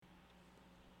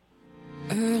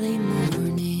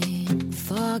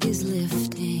fog is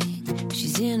lifting.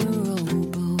 She's in a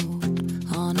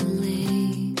rowboat on a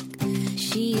lake.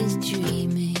 She is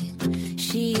dreaming.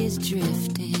 She is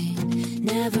drifting.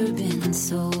 Never been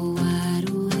so wide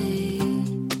awake.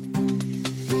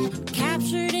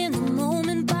 Captured in the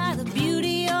moment by the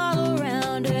beauty all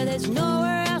around her. There's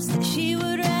nowhere else that she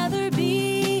would rather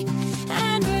be.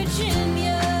 And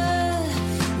Virginia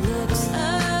looks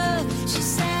up. She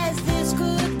says this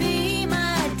could be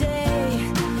my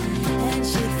day. And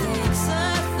she thinks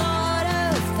a thought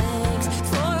of thanks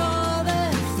for all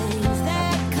the things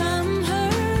that come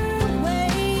her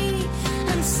way.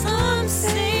 And some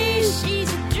say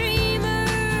she's a dreamer,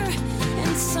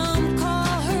 and some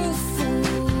call her a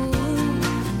fool.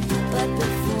 But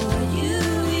before you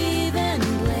even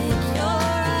blink your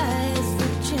eyes,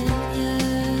 Virginia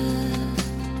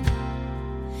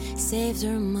saves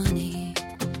her money,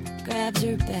 grabs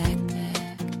her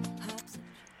backpack, hops.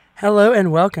 Hello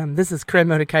and welcome. This is Craig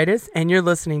Motikaitis, and you're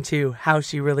listening to How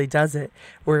She Really Does It,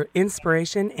 where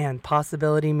inspiration and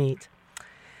possibility meet.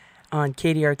 On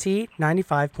KDRT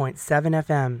 95.7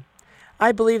 FM.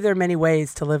 I believe there are many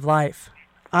ways to live life.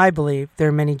 I believe there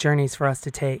are many journeys for us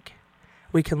to take.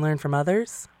 We can learn from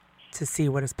others to see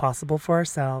what is possible for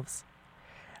ourselves.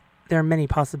 There are many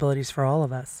possibilities for all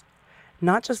of us,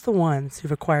 not just the ones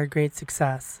who've acquired great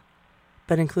success,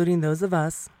 but including those of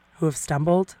us who have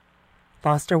stumbled,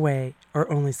 lost our way,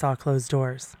 or only saw closed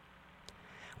doors.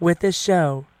 With this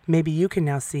show, maybe you can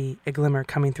now see a glimmer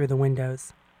coming through the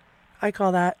windows. I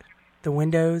call that the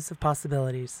windows of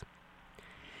possibilities.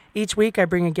 Each week I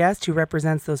bring a guest who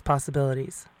represents those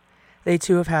possibilities. They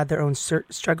too have had their own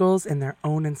struggles and their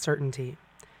own uncertainty,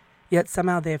 yet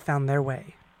somehow they have found their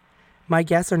way. My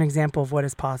guests are an example of what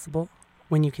is possible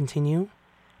when you continue,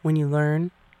 when you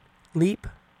learn, leap,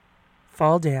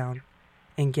 fall down,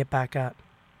 and get back up.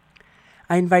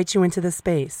 I invite you into this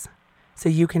space so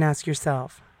you can ask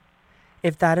yourself,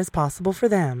 if that is possible for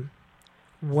them,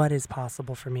 what is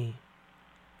possible for me?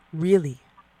 Really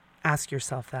ask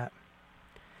yourself that.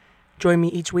 Join me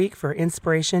each week for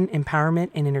inspiration, empowerment,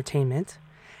 and entertainment.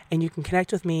 And you can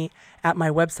connect with me at my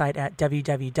website at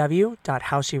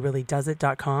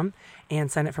www.howshereallydoesit.com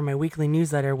and sign up for my weekly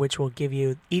newsletter, which will give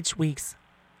you each week's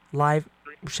live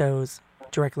shows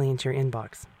directly into your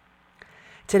inbox.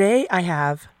 Today I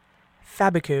have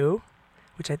Fabeku,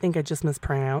 which I think I just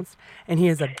mispronounced, and he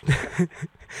is a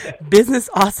business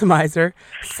awesomizer,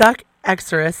 suck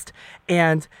exorcist,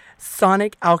 and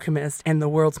sonic alchemist, and the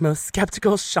world's most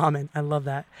skeptical shaman. I love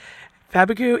that.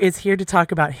 Fabeku is here to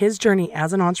talk about his journey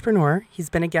as an entrepreneur. He's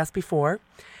been a guest before,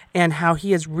 and how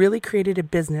he has really created a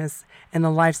business and the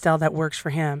lifestyle that works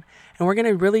for him. And we're going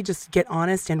to really just get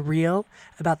honest and real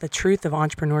about the truth of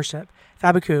entrepreneurship.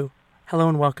 Fabeku, hello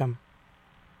and welcome.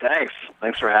 Thanks.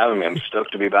 Thanks for having me. I'm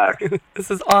stoked to be back.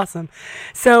 This is awesome.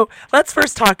 So let's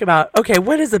first talk about, okay,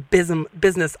 what is a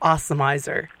business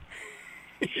awesomeizer?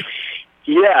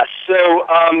 Yeah, so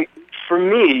for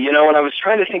me, when I was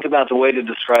trying to think about the way to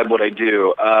describe what I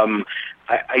do,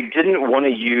 I didn't want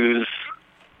to use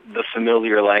the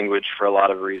familiar language for a lot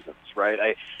of reasons,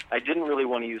 right? I didn't really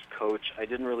want to use coach. I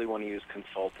didn't really want to use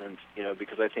consultant,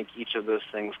 because I think each of those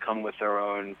things come with their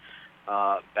own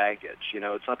baggage.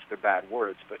 It's not that they're bad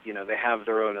words, but they have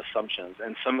their own assumptions,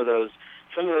 and some of those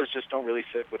just don't really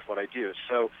fit with what I do.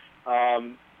 So,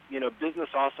 business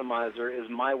awesomizer is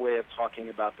my way of talking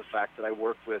about the fact that I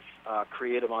work with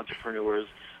creative entrepreneurs,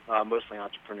 mostly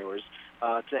entrepreneurs,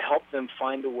 to help them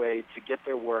find a way to get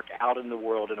their work out in the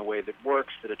world in a way that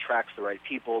works, that attracts the right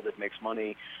people, that makes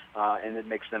money, and that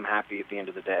makes them happy at the end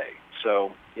of the day.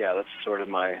 So, yeah, that's sort of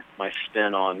my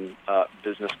spin on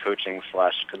business coaching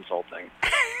 / consulting.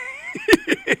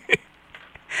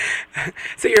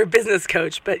 So you're a business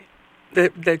coach, but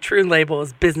the true label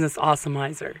is business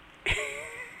awesomizer.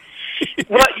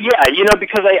 Well, yeah,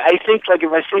 because I think, like,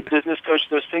 if I say business coach,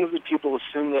 there's things that people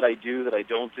assume that I do that I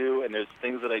don't do, and there's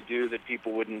things that I do that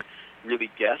people wouldn't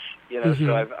really guess, Mm-hmm.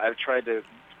 So I've tried to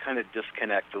kind of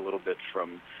disconnect a little bit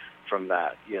from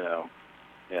that, yeah.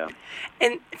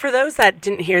 And for those that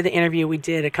didn't hear the interview we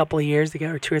did a couple of years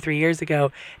ago, or 2 or 3 years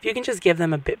ago, if you can just give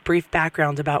them a brief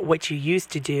background about what you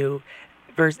used to do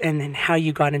and then how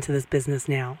you got into this business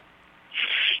now.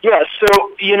 Yeah, so,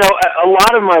 a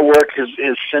lot of my work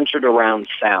is centered around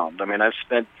sound. I mean, I've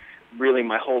spent really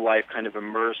my whole life kind of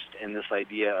immersed in this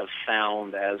idea of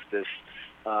sound as this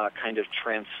kind of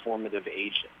transformative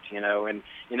agent, and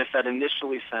if that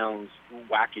initially sounds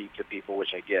wacky to people,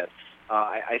 which I get,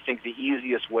 I think the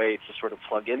easiest way to sort of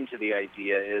plug into the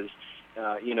idea is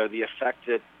the effect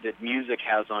that music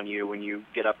has on you when you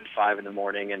get up at 5 in the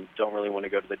morning and don't really want to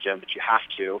go to the gym, but you have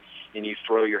to, and you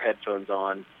throw your headphones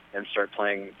on and start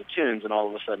playing the tunes, and all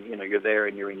of a sudden, you're there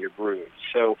and you're in your groove.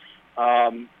 So,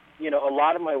 a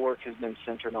lot of my work has been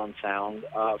centered on sound.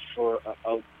 For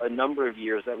a number of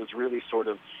years, that was really sort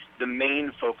of the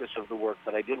main focus of the work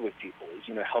that I did with people,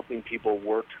 is, helping people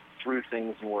work through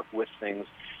things and work with things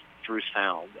through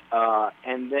sound.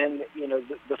 And then,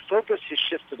 the focus has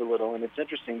shifted a little, and it's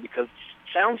interesting because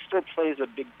sound still plays a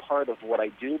big part of what I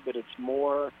do, but it's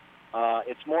more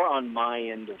on my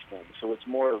end of things. So it's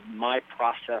more of my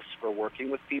process for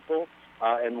working with people,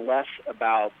 and less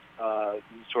about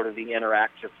sort of the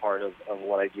interactive part of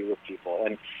what I do with people.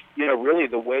 And, really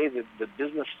the way that the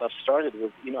business stuff started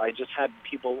was, I just had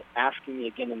people asking me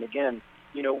again and again,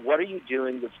 what are you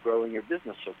doing that's growing your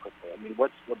business so quickly? I mean,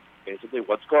 what's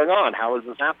going on? How is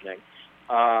this happening?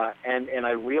 And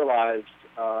I realized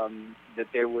that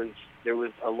there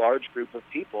was a large group of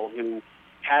people who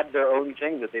had their own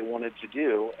thing that they wanted to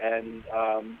do, and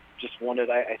just wanted,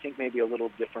 I think, maybe a little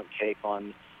different take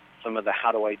on some of the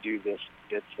how do I do this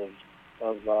bits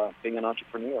of being an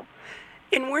entrepreneur.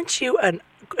 And weren't you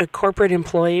a corporate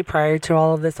employee prior to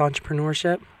all of this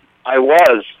entrepreneurship? I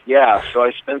was, yeah. So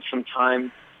I spent some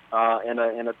time in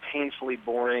a painfully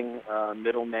boring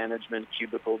middle management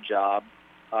cubicle job,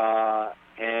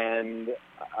 and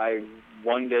I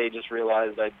one day just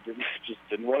realized I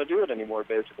didn't want to do it anymore,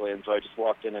 basically, and so I just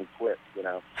walked in and quit,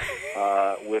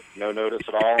 with no notice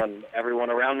at all, and everyone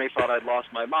around me thought I'd lost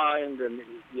my mind, and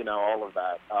all of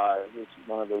that. It was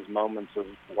one of those moments of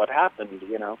what happened,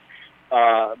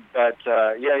 But so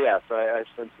I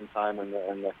spent some time in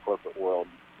the corporate world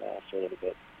for a little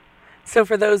bit. So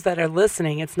for those that are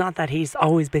listening, it's not that he's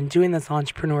always been doing this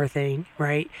entrepreneur thing,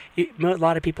 right? A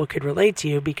lot of people could relate to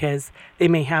you because they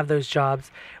may have those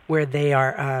jobs where they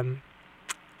are,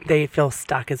 they feel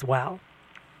stuck as well.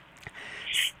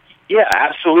 Yeah,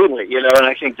 absolutely. And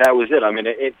I think that was it. I mean,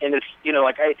 it's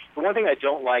the one thing I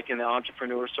don't like in the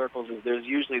entrepreneur circles is there's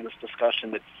usually this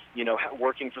discussion that,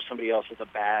 working for somebody else is a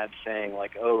bad thing,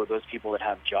 like, oh, those people that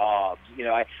have jobs.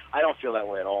 I don't feel that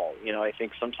way at all. I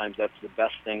think sometimes that's the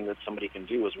best thing that somebody can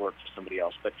do is work for somebody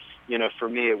else. But, for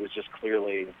me, it was just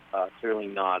clearly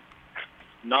not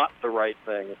the right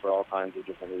thing for all kinds of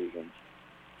different reasons.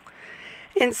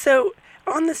 And so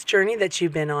on this journey that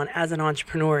you've been on as an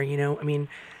entrepreneur,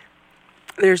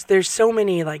 there's so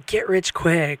many like get rich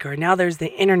quick, or now there's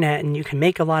the internet and you can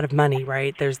make a lot of money,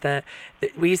 right? There's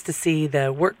we used to see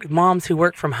the moms who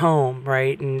work from home,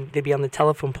 right? And they'd be on the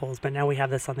telephone poles, but now we have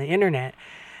this on the internet.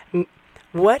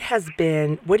 What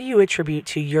do you attribute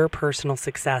to your personal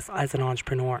success as an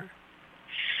entrepreneur?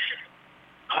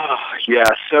 Yeah.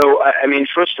 So,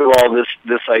 first of all,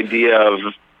 this idea of,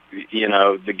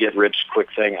 the get rich quick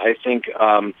thing,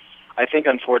 I think,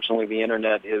 unfortunately, the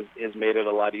internet has made it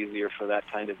a lot easier for that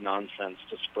kind of nonsense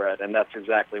to spread, and that's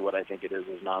exactly what I think it is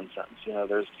nonsense.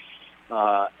 There's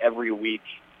every week,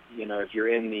 if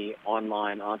you're in the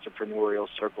online entrepreneurial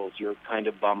circles, you're kind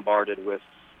of bombarded with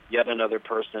yet another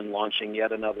person launching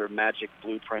yet another magic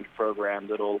blueprint program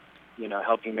that'll,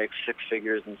 help you make six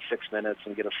figures in 6 minutes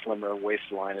and get a slimmer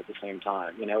waistline at the same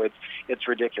time. It's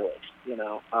ridiculous,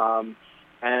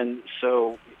 and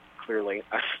so clearly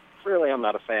I'm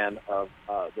not a fan of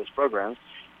those programs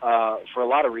for a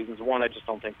lot of reasons. One, I just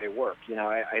don't think they work.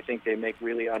 I think they make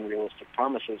really unrealistic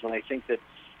promises, and I think that,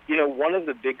 one of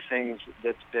the big things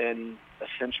that's been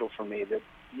essential for me that,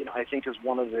 I think is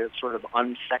one of the sort of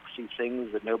unsexy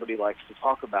things that nobody likes to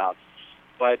talk about,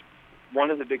 but one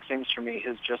of the big things for me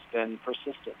has just been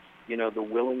persistence, the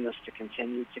willingness to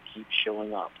continue to keep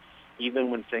showing up.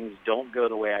 Even when things don't go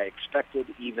the way I expected,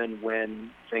 even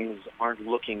when things aren't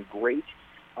looking great,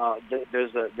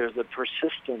 there's a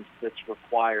persistence that's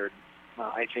required,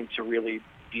 I think, to really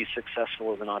be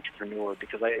successful as an entrepreneur.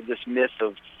 Because this myth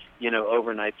of,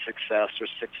 overnight success or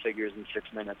 6 figures in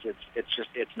 6 minutes,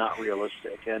 it's not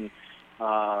realistic. And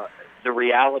the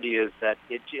reality is that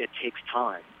it takes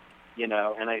time, and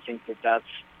I think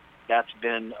that's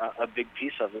been a big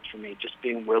piece of it for me. Just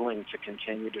being willing to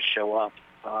continue to show up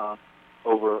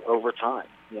over time,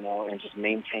 and just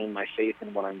maintain my faith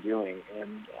in what I'm doing.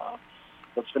 And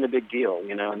that's been a big deal,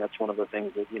 and that's one of the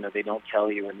things that, they don't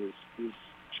tell you in these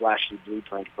flashy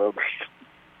blueprint programs.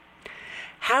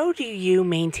 How do you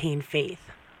maintain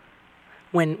faith?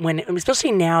 When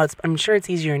especially now, I'm sure it's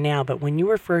easier now, but when you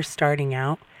were first starting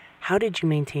out, how did you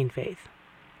maintain faith?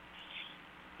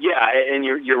 Yeah, and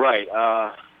you're right.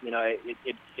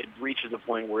 It reaches a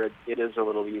point where it is a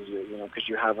little easier, because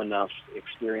you have enough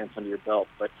experience under your belt.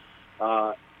 But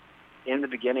in the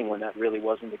beginning, when that really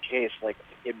wasn't the case, like,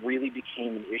 it really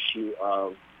became an issue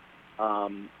of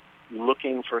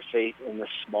looking for faith in the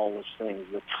smallest things,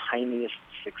 the tiniest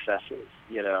successes,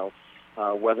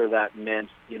 whether that meant,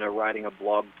 writing a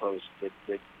blog post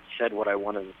that said what I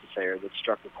wanted it to say, or that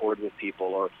struck a chord with people,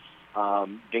 or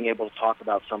being able to talk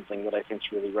about something that I think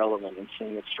is really relevant and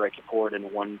seeing it strike a chord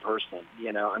in one person.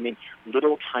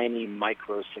 Little tiny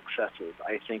micro successes,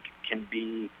 I think, can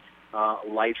be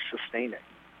life-sustaining,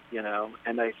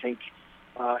 and I think,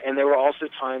 and there were also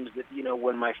times that,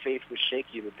 when my faith was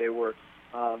shaky, that they were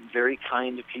very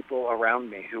kind people around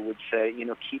me who would say,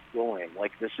 keep going.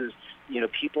 Like, this is,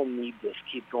 people need this,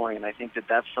 keep going. And I think that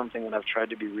that's something that I've tried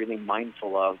to be really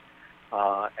mindful of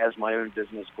as my own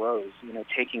business grows,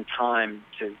 taking time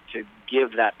to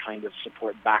give that kind of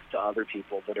support back to other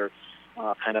people that are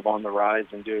kind of on the rise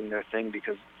and doing their thing,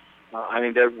 because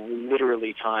there were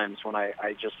literally times when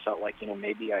I just felt like,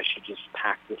 maybe I should just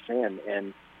pack this in,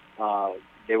 and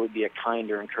there would be a kind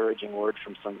or encouraging word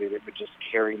from somebody that would just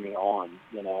carry me on,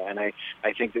 and I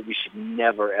think that we should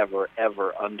never, ever,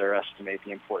 ever underestimate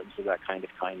the importance of that kind of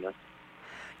kindness.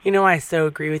 I so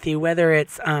agree with you. Whether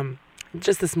it's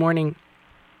just this morning,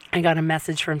 I got a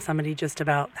message from somebody just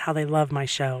about how they love my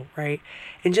show, right?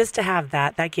 And just to have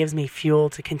that gives me fuel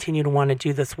to continue to want to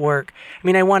do this work.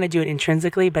 I want to do it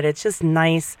intrinsically, but it's just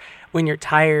nice when you're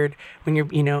tired, when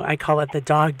you're, I call it the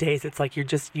dog days. It's like you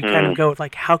kind of go with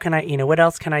like, how can I, what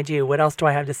else can I do? What else do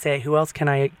I have to say? Who else can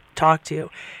I talk to?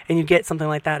 And you get something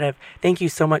like that of, thank you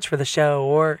so much for the show.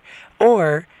 Or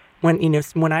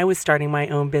when I was starting my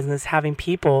own business, having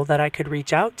people that I could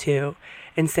reach out to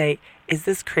and say, is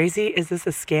this crazy? Is this a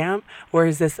scam? Or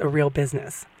is this a real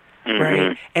business? Mm-hmm.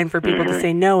 Right? And for people to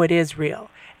say, no, it is real.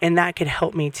 And that could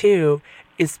help me too,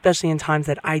 especially in times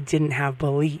that I didn't have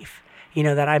belief,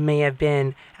 that I may have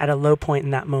been at a low point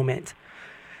in that moment.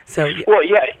 So, well,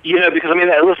 yeah, because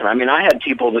listen, I had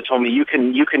people that told me you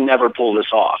can never pull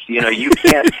this off. You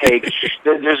can't take.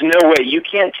 There's no way you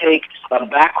can't take a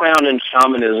background in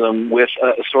shamanism with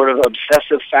a sort of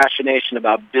obsessive fascination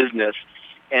about business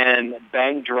and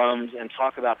bang drums and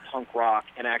talk about punk rock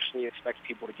and actually expect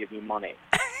people to give you money.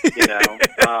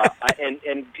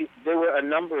 And there were a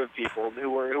number of people who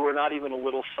were not even a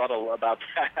little subtle about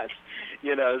that.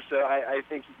 So I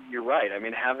think you're right.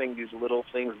 Having these little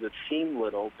things that seem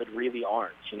little but really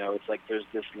aren't. It's like there's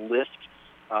this lift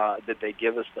that they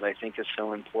give us that I think is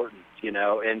so important.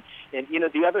 And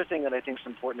the other thing that I think is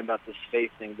important about this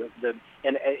faith thing,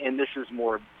 and this is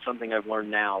more something I've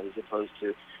learned now as opposed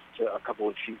to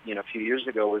a few years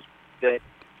ago, was that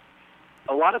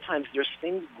a lot of times there's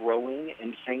things growing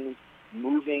and things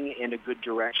moving in a good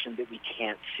direction that we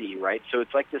can't see, right? So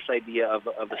it's like this idea of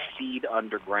a seed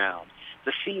underground.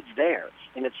 The seed's there,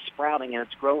 and it's sprouting, and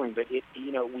it's growing, but we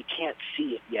can't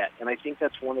see it yet. And I think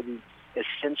that's one of the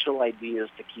essential ideas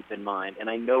to keep in mind. And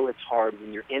I know it's hard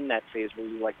when you're in that phase where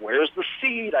you're like, where's the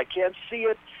seed? I can't see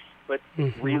it. But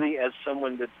really, as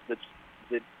someone that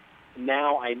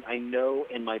now I know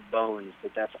in my bones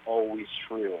that that's always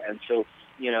true. And so,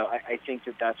 I think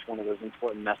that that's one of those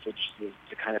important messages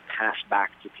to kind of pass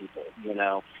back to people.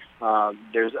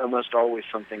 There's almost always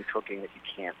something cooking that you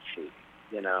can't see,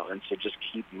 and so just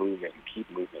keep moving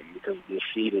because the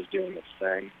seed is doing its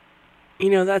thing.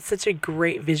 That's such a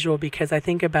great visual, because I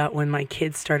think about when my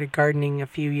kids started gardening a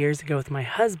few years ago with my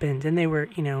husband, and they were,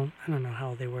 I don't know how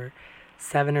old they were,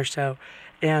 7 or so.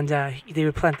 And they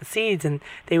would plant the seeds, and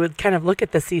they would kind of look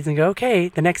at the seeds and go, okay,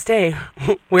 the next day,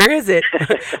 where is it?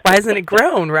 Why hasn't it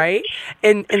grown, right?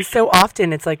 And so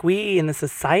often it's like we in the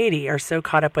society are so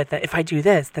caught up with that. If I do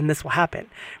this, then this will happen,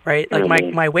 right?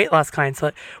 Like my weight loss clients,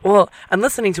 like, well, I'm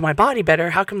listening to my body better.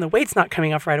 How come the weight's not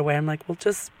coming off right away? I'm like, well,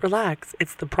 just relax.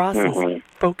 It's the process.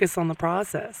 Focus on the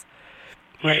process.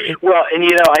 Right. Well, and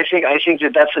I think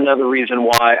that that's another reason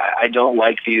why I don't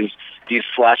like these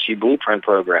flashy blueprint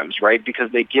programs, right?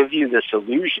 Because they give you this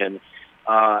illusion.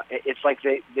 It's like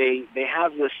they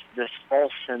have this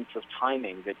false sense of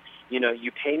timing that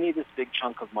you pay me this big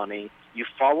chunk of money, you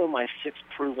follow my 6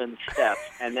 proven steps,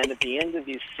 and then at the end of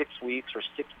these 6 weeks or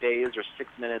 6 days or 6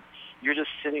 minutes, you're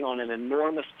just sitting on an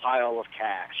enormous pile of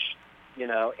cash,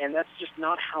 and that's just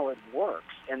not how it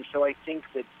works. And so I think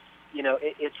that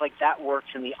it's like that works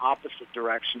in the opposite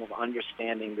direction of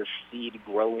understanding the seed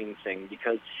growing thing,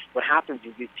 because what happens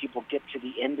is these people get to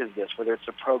the end of this, whether it's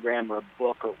a program or a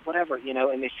book or whatever,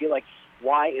 and they feel like,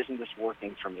 why isn't this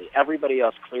working for me? Everybody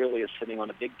else clearly is sitting on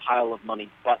a big pile of money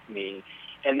but me.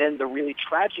 And then the really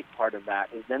tragic part of that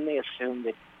is then they assume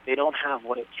that they don't have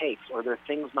what it takes, or their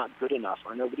thing's not good enough,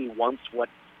 or nobody wants what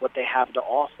they have to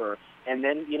offer. And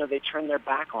then, they turn their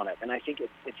back on it. And I think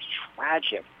it's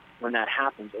tragic when that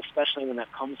happens, especially when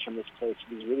that comes from this place,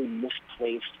 these really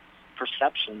misplaced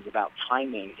perceptions about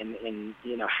timing and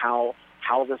how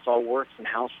this all works and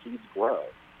how seeds grow.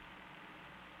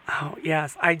 Oh,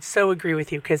 yes. I so agree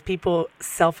with you, because people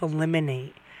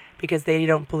self-eliminate because they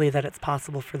don't believe that it's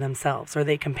possible for themselves, or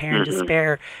they compare and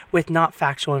despair with not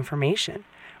factual information,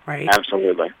 right?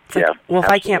 Absolutely. It's like, well, if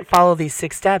I can't follow these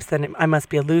 6 steps, then I must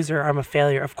be a loser, or I'm a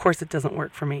failure. Of course it doesn't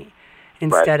work for me.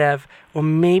 Instead of, well,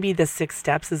 maybe the 6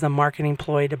 steps is a marketing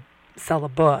ploy to sell a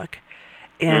book.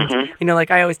 And, like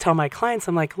I always tell my clients,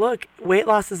 I'm like, look, weight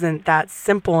loss isn't that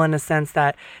simple in a sense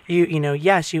that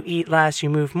yes, you eat less, you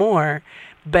move more,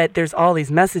 but there's all these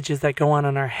messages that go on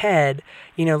in our head,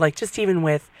 like just even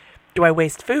with, do I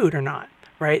waste food or not?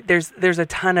 Right? There's a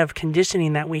ton of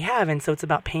conditioning that we have. And so it's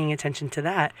about paying attention to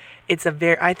that.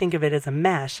 I think of it as a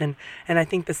mesh. And I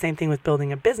think the same thing with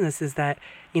building a business is that,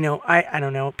 I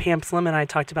don't know, Pam Slim and I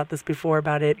talked about this before,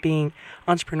 about it being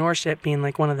entrepreneurship being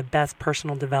like one of the best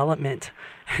personal development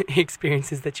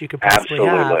experiences that you could possibly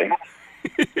have.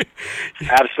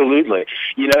 Absolutely.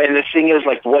 And the thing is,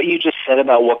 like what you just said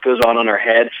about what goes on in our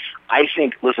head, I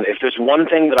think, listen, if there's one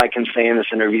thing that I can say in this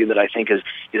interview that I think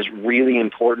is really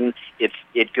important,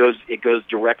 it goes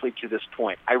directly to this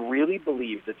point. I really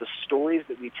believe that the stories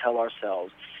that we tell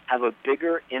ourselves have a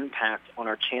bigger impact on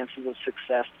our chances of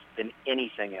success than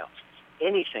anything else.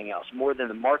 Anything else, more than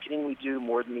the marketing we do,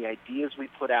 more than the ideas we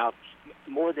put out,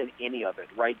 more than any of it,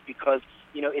 right? Because,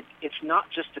 it's not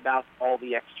just about all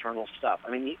the external stuff.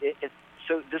 I mean,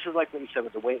 so this is like what you said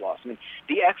with the weight loss. I mean,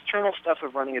 the external stuff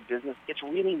of running a business, it's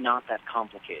really not that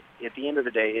complicated. At the end of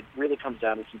the day, it really comes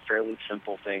down to some fairly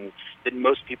simple things that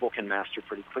most people can master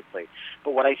pretty quickly.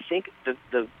 But what I think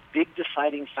the big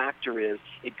deciding factor is,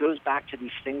 it goes back to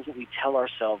these things that we tell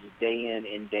ourselves day in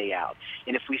and day out.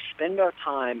 And if we spend our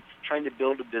time trying to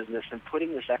build a business and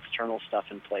putting this external stuff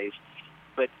in place,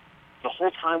 but the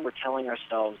whole time we're telling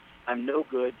ourselves, I'm no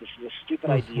good, this is a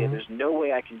stupid idea, there's no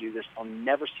way I can do this, I'll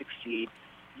never succeed,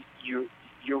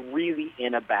 you're really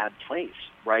in a bad place,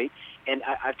 right? And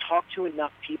I've talked to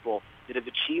enough people that have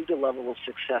achieved a level of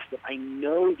success that I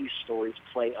know these stories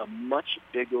play a much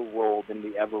bigger role than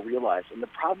we ever realize. And the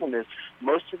problem is,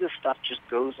 most of this stuff just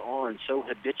goes on so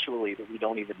habitually that we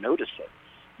don't even notice it,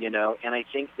 And I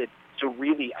think that,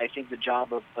 I think the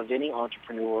job of any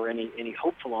entrepreneur, any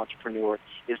hopeful entrepreneur,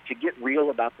 is to get real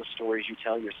about the stories you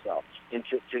tell yourself, and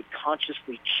to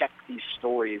consciously check these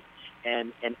stories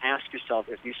and ask yourself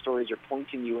if these stories are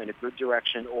pointing you in a good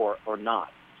direction or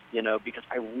not. Because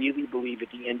I really believe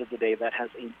at the end of the day that has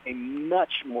a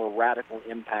much more radical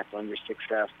impact on your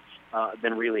success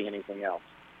than really anything else.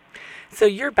 So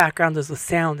your background is with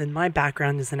sound, and my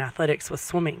background is in athletics with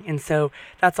swimming. And so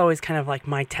that's always kind of like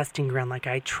my testing ground. Like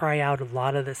I try out a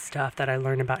lot of this stuff that I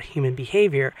learn about human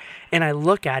behavior, and I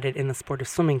look at it in the sport of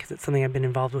swimming because it's something I've been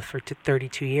involved with for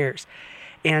 32 years.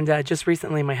 And just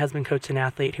recently, my husband coached an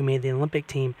athlete who made the Olympic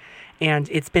team. And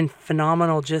it's been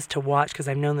phenomenal just to watch, because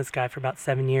I've known this guy for about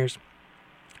 7 years,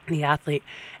 the athlete.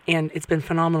 And it's been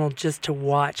phenomenal just to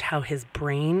watch how his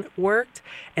brain worked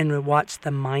and to watch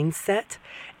the mindset.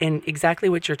 And exactly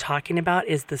what you're talking about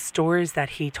is the stories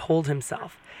that he told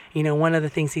himself. One of the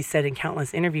things he said in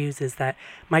countless interviews is that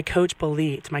my coach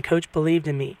believed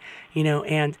in me,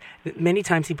 and many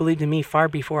times he believed in me far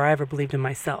before I ever believed in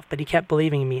myself, but he kept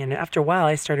believing in me. And after a while,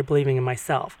 I started believing in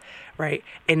myself, right?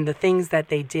 And the things that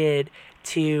they did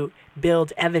to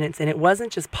build evidence, and it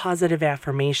wasn't just positive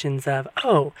affirmations of,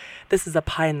 oh, this is a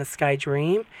pie in the sky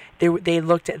dream.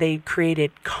 They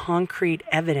created concrete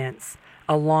evidence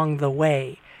along the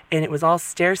way. And it was all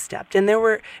stair-stepped. And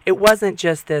it wasn't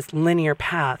just this linear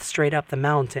path straight up the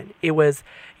mountain. It was,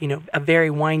 a very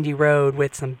windy road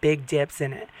with some big dips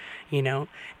in it,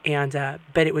 And,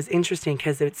 but it was interesting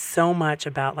because it's so much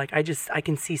about, like, I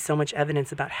can see so much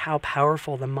evidence about how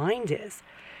powerful the mind is,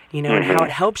 and how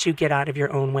it helps you get out of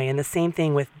your own way. And the same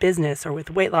thing with business or with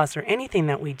weight loss or anything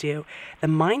that we do. The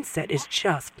mindset is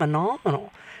just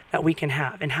phenomenal that we can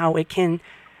have, and how it can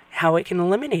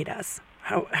eliminate us.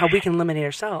 How we can eliminate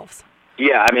ourselves.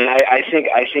 Yeah, I mean, I think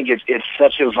it's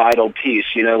such a vital piece.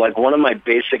 Like one of my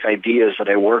basic ideas that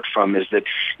I work from is that,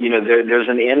 there's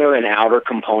an inner and outer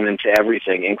component to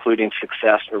everything, including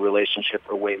success or relationship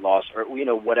or weight loss or,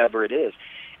 whatever it is.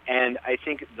 And I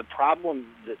think the problem,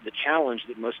 the challenge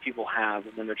that most people have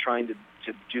when they're trying to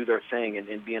do their thing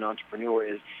and be an entrepreneur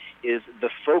is the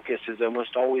focus is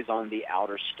almost always on the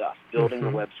outer stuff, building the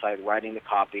website, writing the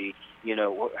copy,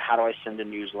 how do I send a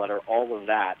newsletter, all of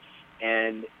that.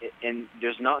 And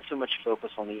there's not so much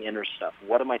focus on the inner stuff.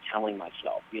 What am I telling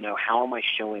myself? How am I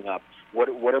showing up?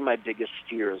 What are my biggest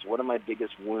fears? What are my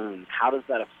biggest wounds? How does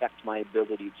that affect my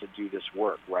ability to do this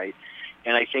work, right?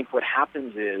 And I think what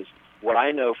happens is, what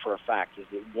I know for a fact is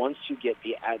that once you get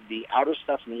the outer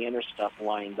stuff and the inner stuff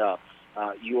lined up,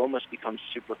 you almost become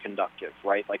super conductive,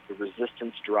 right? Like the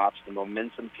resistance drops, the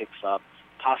momentum picks up,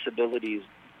 possibilities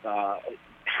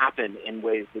happen in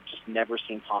ways that just never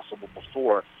seemed possible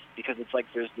before, because it's like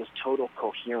there's this total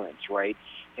coherence, right?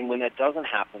 And when that doesn't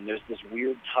happen, there's this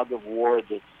weird tug of war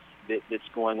that's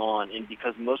going on. And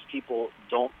because most people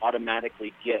don't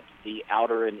automatically get the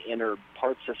outer and inner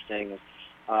parts of things,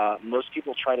 most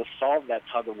people try to solve that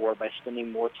tug of war by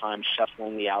spending more time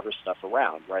shuffling the outer stuff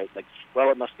around, right? Like, well,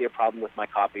 it must be a problem with my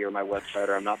copy or my website,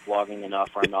 or I'm not blogging enough,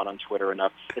 or I'm not on Twitter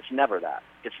enough. It's never that.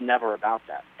 It's never about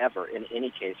that, ever. In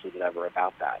any case, is it ever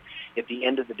about that? At the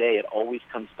end of the day, it always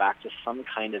comes back to some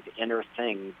kind of inner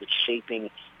thing that's shaping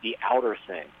the outer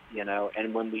thing,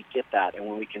 And when we get that, and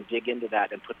when we can dig into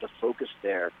that and put the focus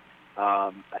there,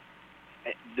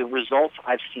 the results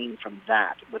I've seen from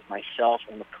that with myself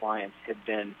and with clients have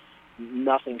been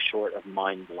nothing short of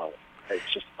mind-blowing.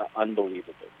 It's just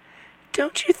unbelievable.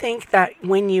 Don't you think that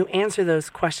when you answer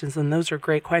those questions, and those are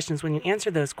great questions, when you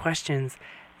answer those questions,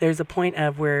 there's a point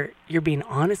of where you're being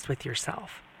honest with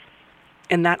yourself?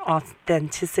 And that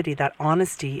authenticity, that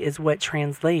honesty is what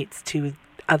translates to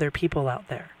other people out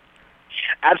there.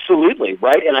 Absolutely,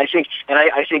 right. And I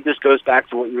think this goes back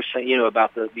to what you were saying,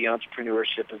 about the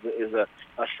entrepreneurship is a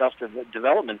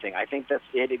self-development thing. I think that's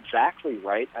it exactly,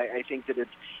 right. I think that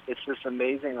it's this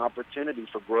amazing opportunity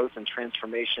for growth and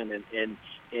transformation and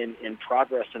in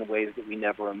progress in ways that we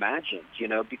never imagined.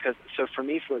 Because so for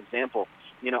me, for example,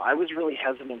 I was really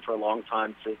hesitant for a long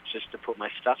time to put my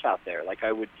stuff out there. Like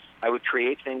I would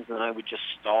create things and then I would just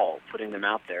stall putting them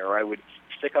out there, or I would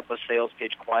stick up a sales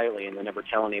page quietly and then never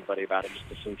tell anybody about it,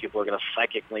 just assume people are going to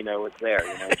psychically know it's there.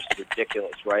 It's just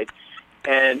ridiculous, right?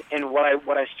 And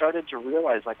what I started to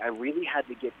realize, like, I really had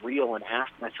to get real and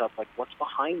ask myself, like, what's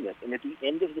behind this? And at the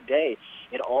end of the day,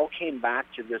 it all came back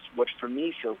to this, what for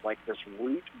me feels like this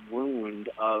root wound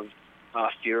of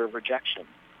fear of rejection,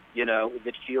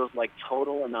 that feels like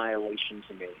total annihilation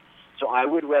to me. So I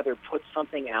would rather put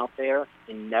something out there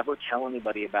and never tell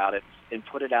anybody about it than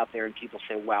put it out there and people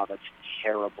say, wow, that's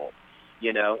terrible,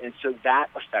 And so that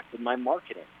affected my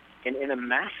marketing in a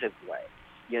massive way,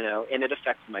 and it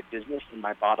affected my business and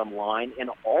my bottom line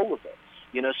and all of it.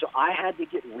 So I had to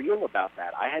get real about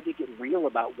that. I had to get real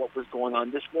about what was going on.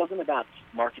 This wasn't about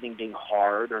marketing being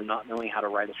hard or not knowing how to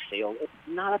write a sale. It's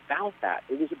not about that.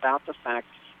 It was about the fact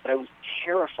that I was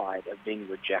terrified of being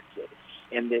rejected,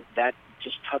 and that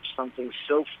just touched something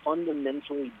so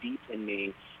fundamentally deep in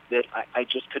me that I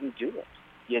just couldn't do it,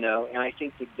 And I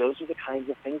think that those are the kinds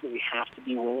of things that we have to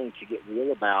be willing to get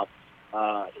real about,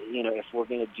 if we're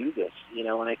going to do this,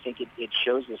 And I think it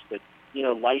shows us that,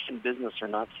 life and business are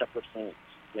not separate things.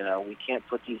 We can't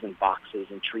put these in boxes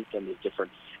and treat them as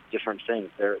different things.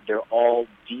 They're all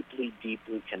deeply,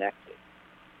 deeply connected.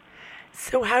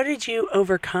 So how did you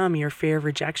overcome your fear of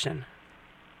rejection?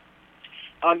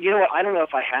 I don't know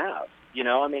if I have.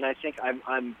 I think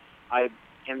I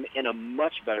am in a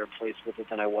much better place with it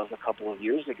than I was a couple of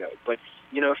years ago. But,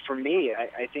 for me,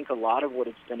 I think a lot of what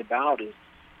it's been about is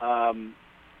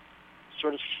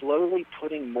sort of slowly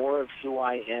putting more of who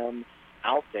I am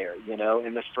out there,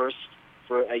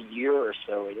 for a year or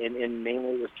so, and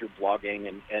mainly it was through blogging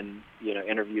and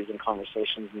interviews and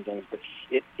conversations and things. But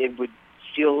it would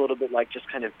feel a little bit like just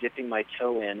kind of dipping my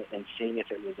toe in and seeing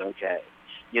if it was okay.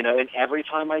 And every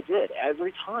time I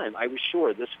was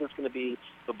sure this was going to be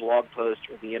the blog post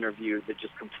or the interview that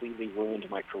just completely ruined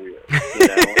my career.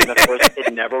 And of course,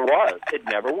 it never was. It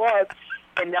never was.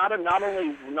 And not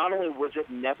only was it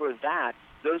never that,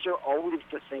 those are always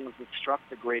the things that struck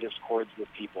the greatest chords with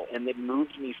people and that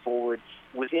moved me forward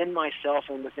within myself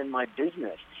and within my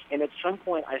business. And at some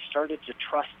point, I started to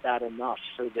trust that enough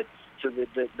so that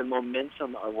the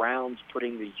momentum around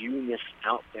putting the you-ness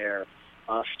out there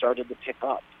started to pick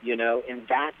up, and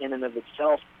that in and of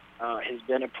itself has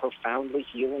been a profoundly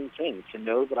healing thing, to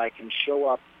know that I can show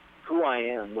up who I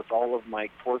am with all of my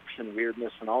quirks and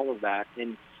weirdness and all of that,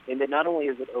 and that not only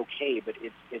is it okay, but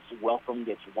it's welcomed,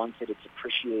 it's wanted, it's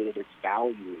appreciated, it's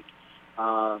valued,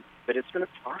 but it's been a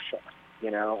process,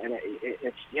 and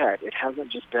it hasn't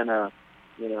just been a,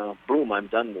 boom, I'm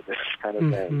done with this kind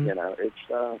of thing,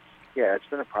 it's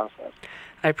been a process.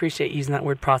 I appreciate using that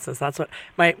word process. That's what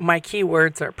my key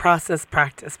words are: process,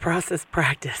 practice.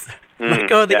 Let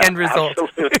go of the end result.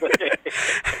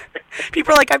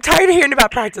 People are like, I'm tired of hearing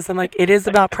about practice. I'm like, it is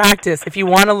about practice. If you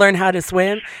want to learn how to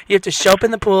swim, you have to show up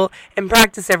in the pool and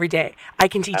practice every day. I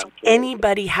can teach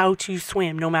anybody how to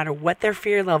swim, no matter what their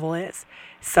fear level is.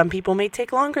 Some people may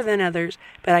take longer than others,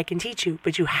 but I can teach you.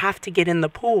 But you have to get in the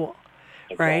pool,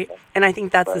 right? Exactly. And I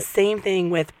think that's the same thing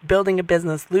with building a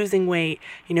business, losing weight,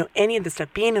 any of the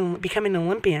stuff, becoming an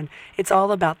Olympian. It's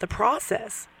all about the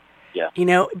process. Yeah.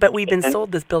 But we've been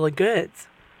sold this bill of goods.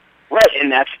 Right,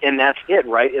 and that's it,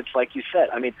 right? It's like you said.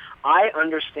 I mean, I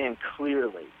understand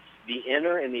clearly the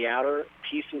inner and the outer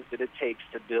pieces that it takes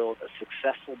to build a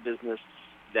successful business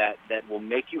that will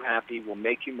make you happy, will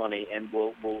make you money, and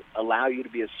will allow you to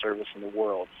be of service in the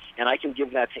world. And I can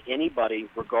give that to anybody,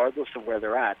 regardless of where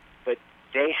they're at, but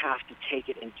they have to take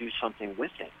it and do something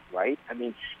with it, right? I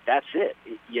mean, that's it.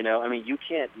 I mean, you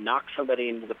can't knock somebody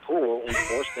into the pool and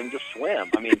force them to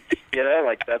swim. I mean,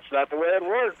 that's not the way it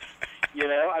works.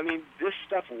 I mean, this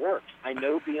stuff works. I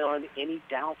know beyond any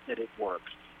doubt that it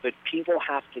works. But people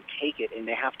have to take it and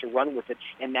they have to run with it.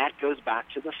 And that goes back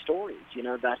to the stories.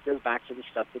 That goes back to the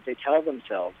stuff that they tell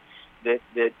themselves. That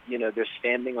they're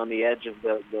standing on the edge of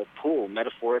the pool,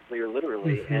 metaphorically or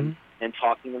literally, and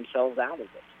talking themselves out of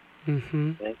it.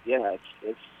 Mm-hmm. And,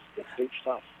 it's big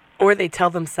stuff. Or they tell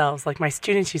themselves, like my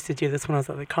students used to do this when I was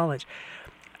at college,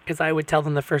 because I would tell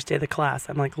them the first day of the class,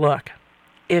 I'm like, look,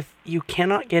 if you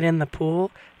cannot get in the pool,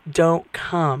 don't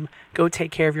come. Go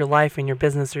take care of your life and your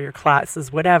business or your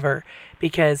classes, whatever,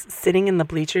 because sitting in the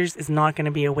bleachers is not going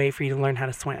to be a way for you to learn how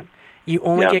to swim. You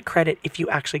only get credit if you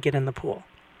actually get in the pool.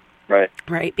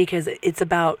 Right? Because it's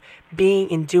about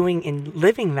being and doing and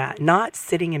living that, not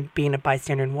sitting and being a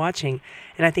bystander and watching.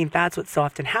 And I think that's what so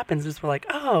often happens is we're like,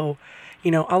 I'll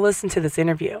listen to this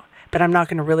interview, but I'm not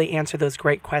going to really answer those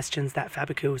great questions that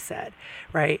Fabeku said,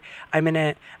 right? I'm going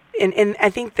to... And I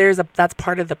think that's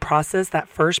part of the process, that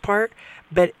first part,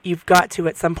 but you've got to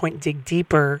at some point dig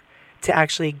deeper to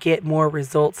actually get more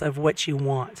results of what you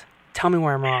want. Tell me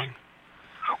where I'm wrong.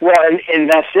 Well, and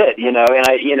that's it, and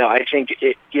I think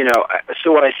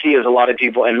so what I see is a lot of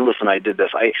people, and listen, I did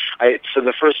this. So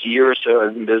the first year or so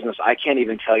in business, I can't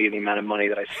even tell you the amount of money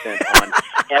that I spent on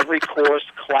every course,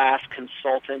 class,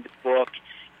 consultant, book.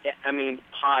 I mean,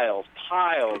 piles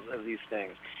of these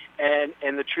things.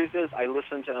 And the truth is, I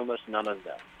listened to almost none of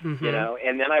them,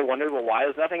 and then I wondered, well, why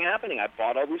is nothing happening? I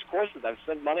bought all these courses. I've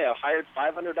spent money. I've hired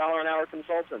 $500 an hour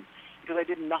consultants because I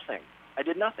did nothing.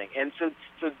 And so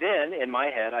then in my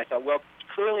head, I thought, well,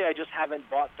 clearly I just haven't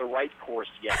bought the right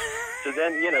course yet. So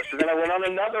then I went on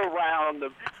another round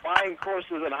of buying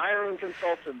courses and hiring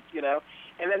consultants,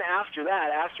 and then after that,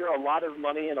 after a lot of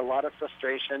money and a lot of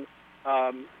frustration,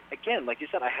 again, like you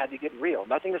said, I had to get real.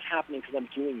 Nothing is happening because I'm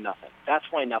doing nothing. That's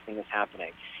why nothing is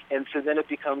happening. And so then it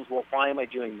becomes, well, why am I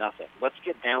doing nothing? Let's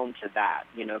get down to that.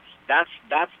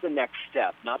 That's the next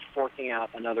step, not forking out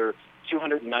another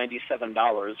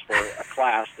 $297 for a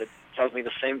class that tells me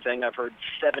the same thing I've heard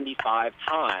 75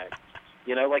 times.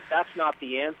 That's not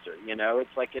the answer.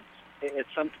 It's like at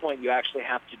some point you actually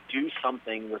have to do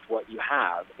something with what you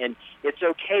have. And it's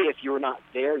okay if you're not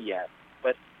there yet,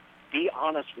 but be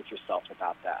honest with yourself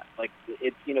about that. Like,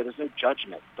 there's no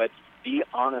judgment, but be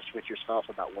honest with yourself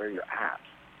about where you're at.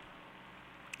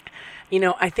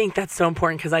 I think that's so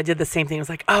important because I did the same thing. It was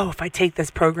like, if I take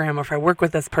this program or if I work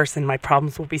with this person, my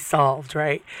problems will be solved,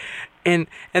 right? And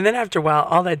then after a while,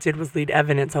 all that did was lead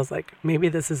evidence. I was like, maybe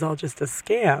this is all just a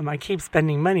scam. I keep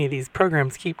spending money. These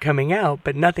programs keep coming out,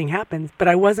 but nothing happens. But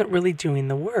I wasn't really doing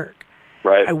the work.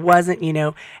 Right. I wasn't,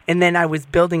 and then I was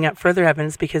building up further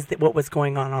evidence because what was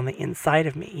going on the inside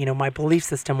of me. My belief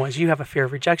system was you have a fear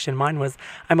of rejection. Mine was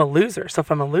I'm a loser. So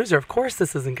if I'm a loser, of course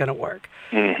this isn't going to work.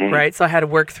 Mm-hmm. Right. So I had to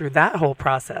work through that whole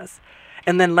process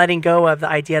and then letting go of the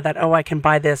idea that, I can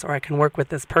buy this or I can work with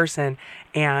this person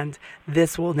and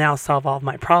this will now solve all of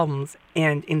my problems.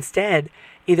 And instead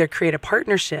either create a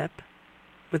partnership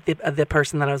with the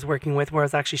person that I was working with where I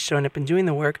was actually showing up and doing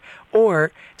the work,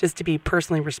 or just to be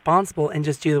personally responsible and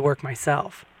just do the work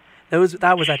myself. That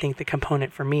was I think, the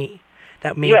component for me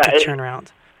that made the turnaround.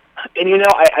 And,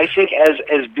 I think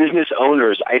as business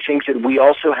owners, I think that we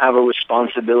also have a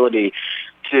responsibility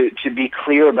to be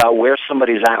clear about where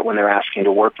somebody's at when they're asking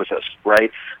to work with us,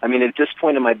 right? I mean, at this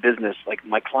point in my business, like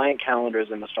my client calendars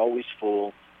are almost always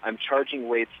full. I'm charging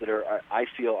rates that I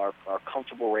feel are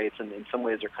comfortable rates, and in some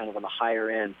ways are kind of on the higher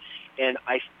end. And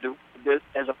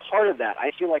as a part of that, I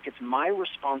feel like it's my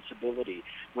responsibility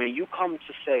when you come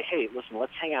to say, hey, listen,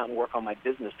 let's hang out and work on my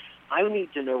business. I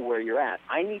need to know where you're at.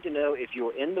 I need to know if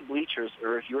you're in the bleachers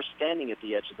or if you're standing at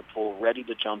the edge of the pool ready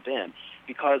to jump in.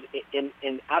 Because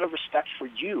in out of respect for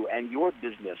you and your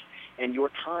business and your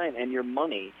time and your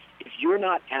money if you're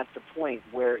not at the point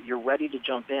where you're ready to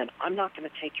jump in, I'm not going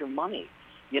to take your money.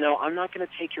 I'm not going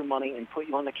to take your money and put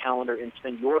you on the calendar and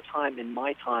spend your time and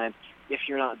my time if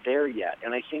you're not there yet.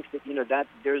 And I think that, that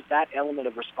there's that element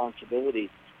of responsibility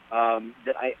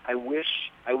that I wish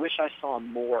I saw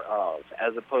more of,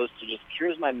 as opposed to just,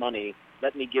 here's my money,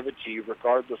 let me give it to you,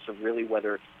 regardless of really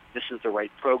whether this is the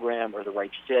right program or the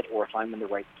right fit, or if I'm in the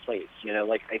right place.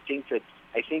 I think that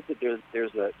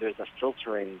there's a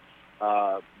filtering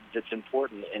that's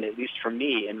important, and at least for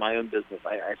me in my own business,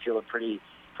 I feel a pretty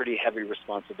heavy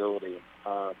responsibility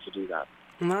to do that.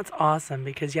 And that's awesome,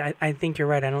 because I think you're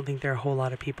right. I don't think there are a whole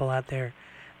lot of people out there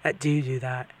that do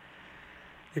that.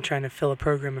 They're trying to fill a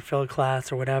program or fill a class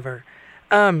or whatever.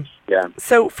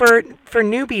 So for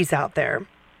newbies out there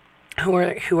who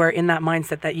are in that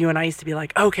mindset that you and I used to be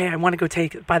like, okay, I want to go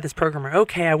buy this program, or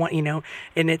okay, I want,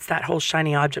 and it's that whole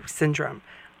shiny object syndrome.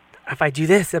 If I do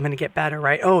this, I'm going to get better,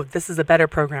 right? Oh, this is a better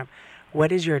program.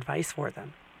 What is your advice for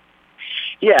them?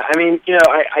 Yeah,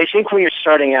 I think when you're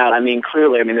starting out,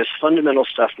 clearly, there's fundamental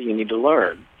stuff that you need to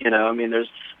learn. There's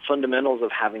fundamentals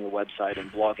of having a website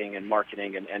and blogging and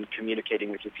marketing and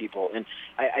communicating with your people. And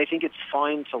I think it's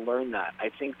fine to learn that. I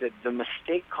think that the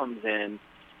mistake comes in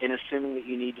assuming that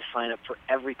you need to sign up for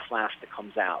every class that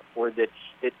comes out, or that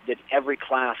every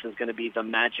class is going to be the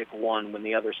magic one when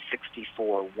the other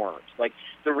 64 weren't. Like,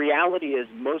 the reality is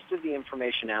most of the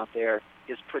information out there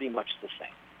is pretty much the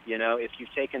same. If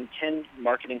you've taken 10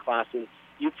 marketing classes,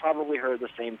 you've probably heard the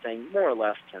same thing more or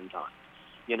less 10 times,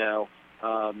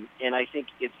 and I think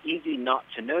it's easy not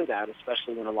to know that,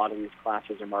 especially when a lot of these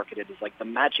classes are marketed as like the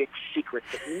magic secret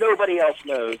that nobody else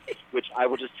knows, which I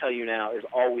will just tell you now is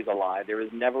always a lie. There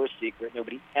is never a secret.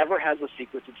 Nobody ever has a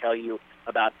secret to tell you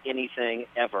about anything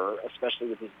ever, especially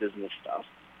with this business stuff.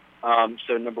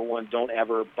 So number one, don't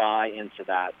ever buy into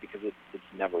that, because it's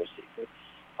never a secret.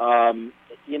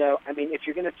 If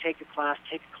you're going to take a class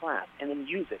and then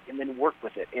use it and then work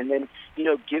with it, and then,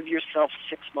 give yourself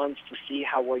 6 months to see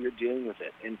how well you're doing with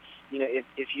it. And,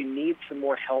 if you need some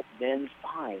more help, then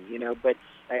fine, but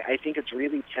I think it's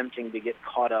really tempting to get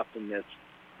caught up in this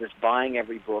buying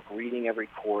every book, reading every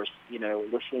course,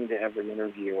 listening to every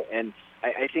interview. And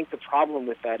I think the problem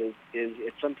with that is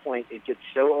at some point it gets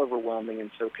so overwhelming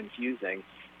and so confusing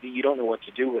that you don't know what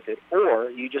to do with it, or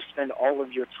you just spend all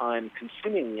of your time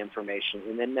consuming the information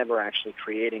and then never actually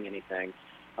creating anything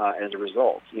as a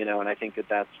result. And I think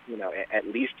that's at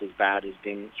least as bad as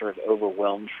being sort of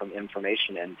overwhelmed from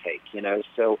information intake.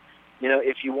 So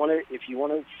if you want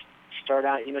to start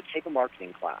out, take a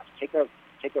marketing class,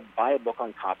 buy a book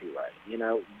on copyright,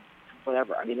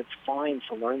 whatever. It's fine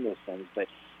to learn those things, but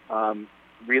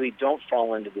really don't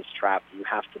fall into this trap that you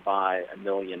have to buy a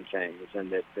million things,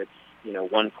 and that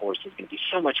one course is going to be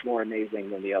so much more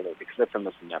amazing than the other, because that's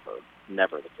almost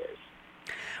never the case.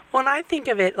 Well, and I think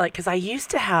of it like, because I used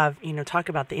to have, talk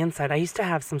about the inside, I used to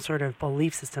have some sort of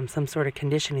belief system, some sort of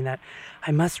conditioning that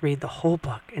I must read the whole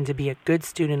book and to be a good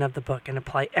student of the book and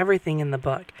apply everything in the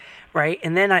book, right?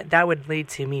 And then that would lead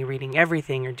to me reading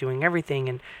everything or doing everything,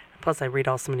 and plus I read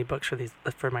so many books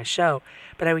for my show,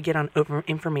 but I would get on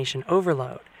information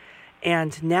overload.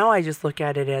 And now I just look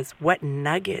at it as, what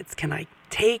nuggets can I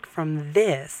take from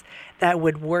this that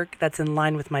would work, that's in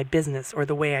line with my business or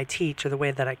the way I teach or the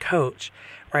way that I coach,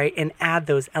 right? And add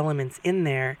those elements in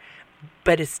there,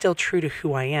 but it's still true to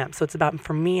who I am. So it's about,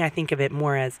 for me, I think of it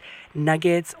more as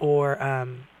nuggets or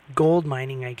gold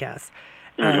mining, I guess,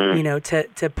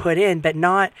 to put in, but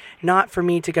not for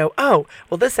me to go, oh,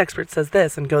 well, this expert says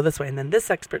this and go this way, and then this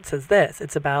expert says this.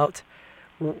 It's about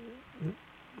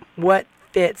what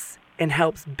fits and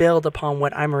helps build upon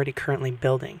what I'm already currently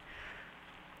building.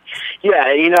 Yeah,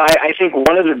 I think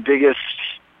one of the biggest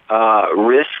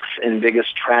risks and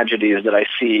biggest tragedies that I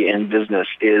see in business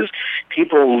is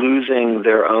people losing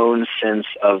their own sense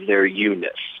of their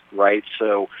you-ness, right?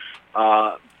 So,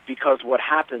 because what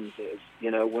happens is,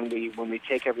 when we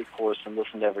take every course and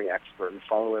listen to every expert and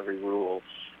follow every rule,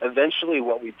 eventually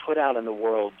what we put out in the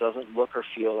world doesn't look or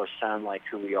feel or sound like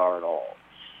who we are at all.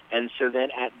 And so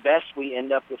then at best we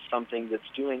end up with something that's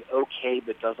doing okay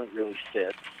but doesn't really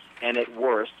fit. And at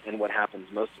worst, and what happens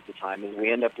most of the time, is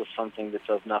we end up with something that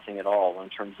does nothing at all in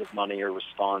terms of money or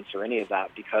response or any of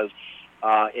that, because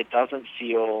it doesn't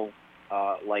feel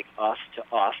like us to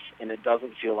us, and it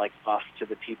doesn't feel like us to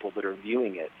the people that are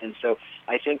viewing it. And so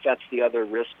I think that's the other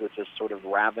risk with this sort of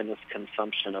ravenous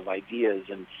consumption of ideas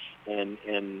and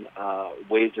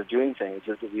ways of doing things,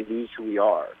 is that we lose who we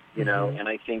are, And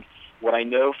I think what I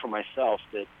know for myself,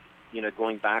 that,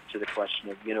 going back to the question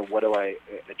of, what do I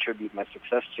attribute my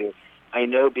success to, I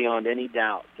know beyond any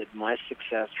doubt that my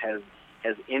success has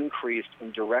has increased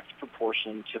in direct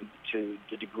proportion to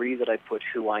the degree that I put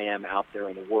who I am out there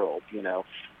in the world.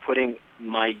 Putting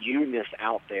my you-ness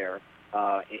out there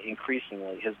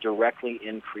increasingly has directly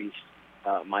increased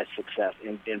my success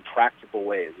in practical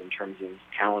ways in terms of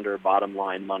calendar, bottom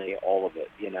line, money, all of it.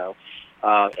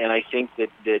 And I think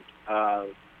that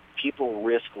people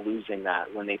risk losing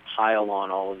that when they pile on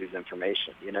all of these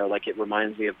information. Like it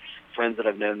reminds me of friends that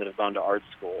I've known that have gone to art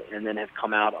school and then have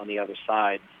come out on the other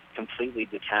side completely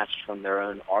detached from their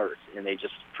own art, and they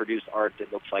just produce art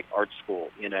that looks like art school,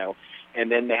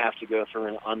 and then they have to go through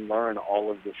and unlearn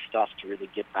all of this stuff to really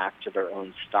get back to their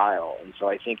own style. And so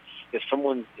I think if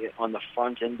someone's on the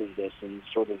front end of this and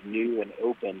sort of new and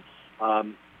open,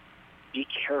 be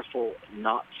careful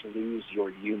not to lose your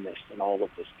you-ness in all of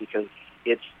this, because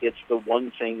it's the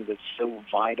one thing that's so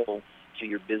vital to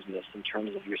your business in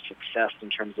terms of your success, in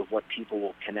terms of what people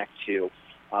will connect to.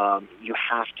 You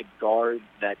have to guard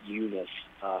that you-ness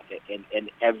in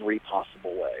every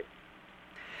possible way.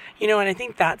 And I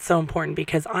think that's so important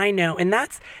because I know, and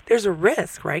there's a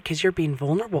risk, right? Because you're being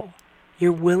vulnerable.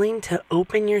 You're willing to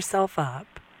open yourself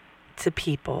up to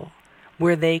people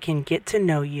where they can get to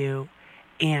know you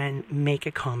and make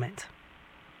a comment.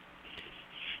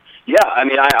 Yeah, I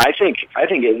mean, I think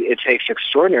it takes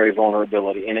extraordinary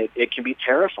vulnerability, and it can be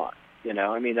terrifying.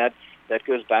 I mean, that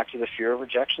goes back to the fear of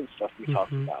rejection stuff we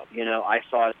talked about. I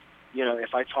thought,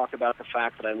 if I talk about the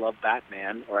fact that I love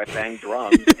Batman or I bang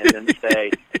drums and then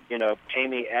say, pay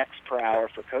me X per hour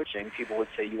for coaching, people would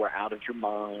say you are out of your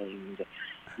mind,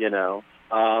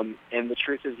 and the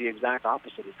truth is the exact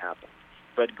opposite has happened.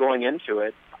 But going into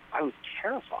it, I was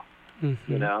terrified,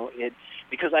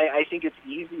 because I think it's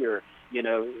easier,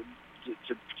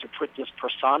 to put this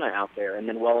persona out there, and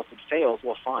then, well, if it fails,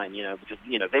 well, fine, because,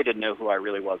 they didn't know who I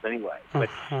really was anyway. But,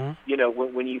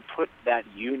 when you put that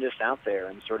you-ness out there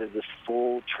and sort of this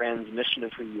full transmission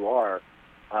of who you are,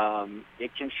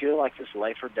 it can feel like this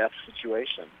life or death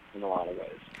situation in a lot of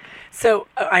ways. So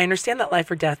I understand that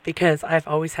life or death because I've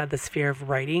always had this fear of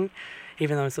writing,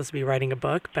 even though I'm supposed to be writing a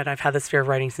book, but I've had this fear of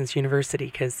writing since university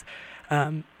because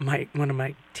one of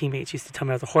my teammates used to tell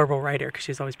me I was a horrible writer because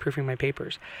she was always proofing my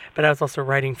papers, but I was also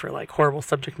writing for like horrible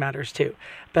subject matters too.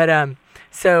 But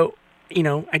so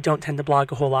I don't tend to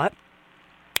blog a whole lot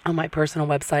on my personal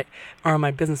website or on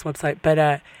my business website,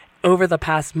 but over the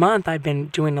past month I've been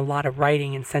doing a lot of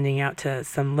writing and sending out to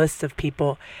some lists of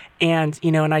people, and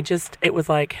and it was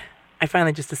like I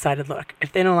finally just decided, look,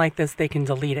 if they don't like this, they can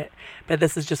delete it. But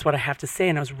this is just what I have to say.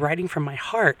 And I was writing from my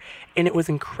heart. And it was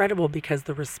incredible because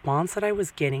the response that I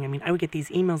was getting, I mean, I would get these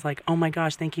emails like, oh my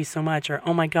gosh, thank you so much. Or,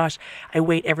 oh my gosh, I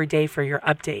wait every day for your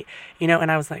update.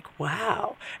 And I was like,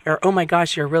 wow. Or, oh my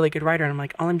gosh, you're a really good writer. And I'm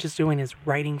like, all I'm just doing is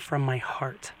writing from my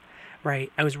heart.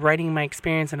 Right? I was writing my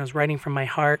experience and I was writing from my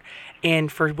heart,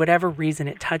 and for whatever reason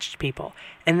it touched people.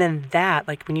 And then that,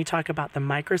 like when you talk about the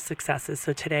micro successes,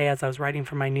 so today as I was writing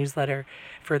for my newsletter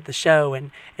for the show and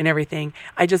everything,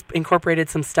 I just incorporated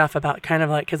some stuff about kind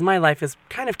of like, because my life is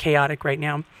kind of chaotic right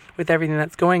now with everything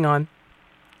that's going on.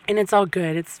 And it's all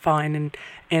good. It's fine.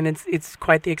 And it's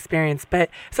quite the experience. But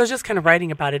so I was just kind of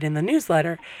writing about it in the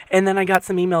newsletter. And then I got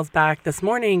some emails back this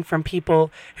morning from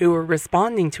people who were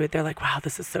responding to it. They're like, wow,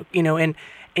 this is so, and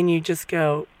you just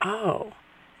go, oh,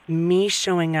 me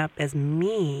showing up as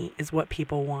me is what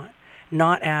people want,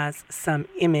 not as some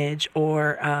image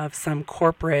or of some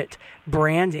corporate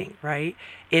branding, right?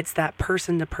 It's that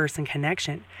person-to-person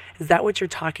connection. Is that what you're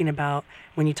talking about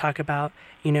when you talk about,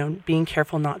 being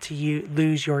careful not to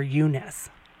lose your you-ness?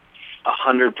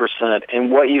 100%. And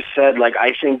what you said,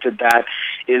 I think that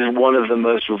is one of the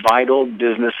most vital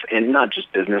business, and not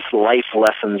just business, life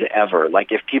lessons ever.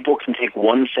 If people can take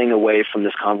one thing away from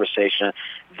this conversation,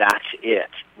 that's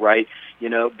it, right?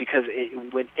 Because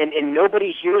and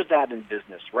nobody hears that in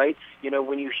business, right?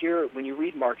 When you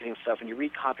read marketing stuff and you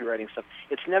read copywriting stuff,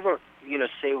 it's never,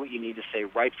 say what you need to say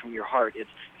right from your heart. It's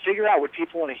figure out what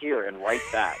people want to hear and write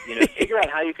that. Figure out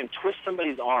how you can twist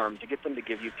somebody's arm to get them to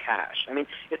give you cash. I mean,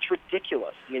 it's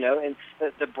ridiculous, and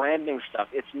the branding stuff,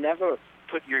 it's never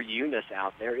put your you-ness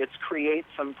out there. It's create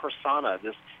some persona,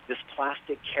 this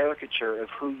plastic caricature of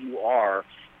who you are,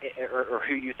 or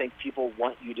who you think people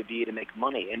want you to be to make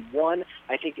money. And one,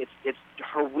 I think it's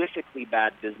horrifically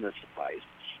bad business advice.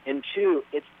 And two,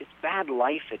 it's bad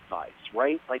life advice,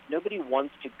 right? Nobody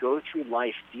wants to go through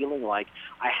life feeling like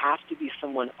I have to be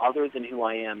someone other than who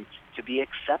I am to be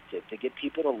accepted, to get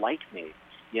people to like me,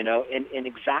 and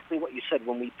exactly what you said,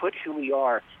 when we put who we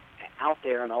are out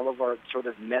there and all of our sort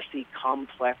of messy,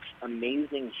 complex,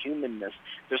 amazing humanness,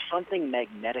 there's something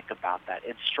magnetic about that.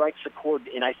 It strikes a chord,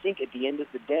 and I think at the end of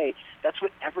the day, that's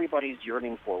what everybody's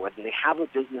yearning for, whether they have a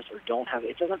business or don't have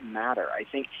it. It doesn't matter. I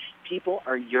think people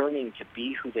are yearning to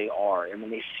be who they are, and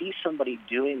when they see somebody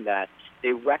doing that,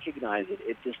 they recognize it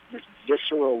at this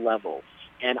visceral level.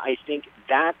 And I think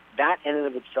that in and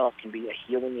of itself can be a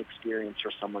healing experience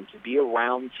for someone, to be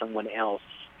around someone else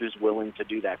who's willing to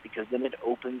do that, because then it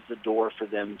opens the door for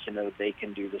them to know they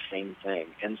can do the same thing.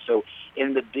 And so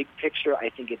in the big picture, I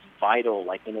think it's vital,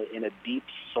 like in a deep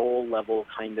soul level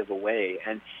kind of a way.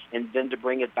 And then to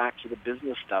bring it back to the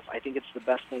business stuff, I think it's the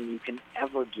best thing you can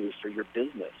ever do for your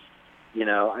business. You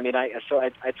know, I mean, I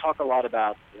talk a lot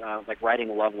about like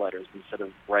writing love letters instead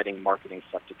of writing marketing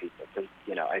stuff to people, because,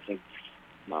 you know, I think,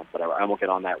 well, whatever, I won't get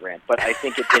on that rant, but I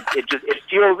think it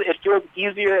feels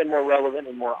easier and more relevant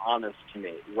and more honest to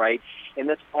me, right? And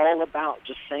that's all about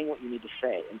just saying what you need to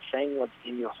say and saying what's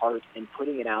in your heart and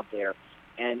putting it out there,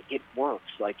 and it works.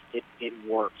 Like it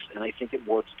works, and I think it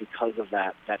works because of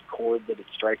that chord that it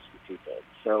strikes with people.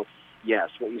 So yes,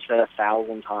 what you said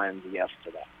 1,000 times, yes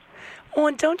to that. Well,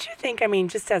 and don't you think, I mean,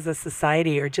 just as a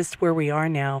society or just where we are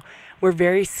now, we're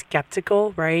very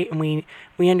skeptical, right? And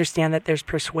we understand that there's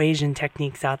persuasion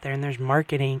techniques out there and there's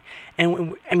marketing.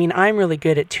 And I mean, I'm really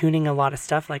good at tuning a lot of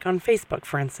stuff. Like on Facebook,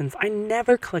 for instance, I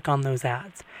never click on those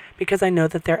ads because I know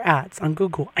that they're ads. On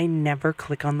Google, I never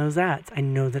click on those ads. I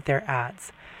know that they're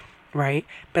ads, right?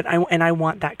 But I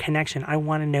want that connection. I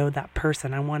want to know that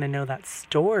person. I want to know that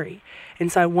story.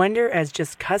 And so I wonder, as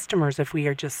just customers, if we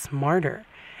are just smarter.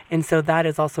 And so that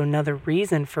is also another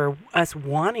reason for us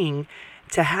wanting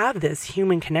to have this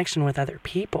human connection with other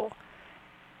people.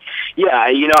 Yeah,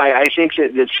 you know, I think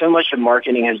that so much of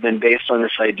marketing has been based on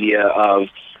this idea of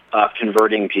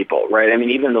converting people, right? I mean,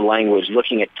 even the language,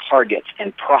 looking at targets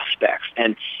and prospects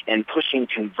and pushing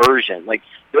conversion, like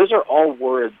those are all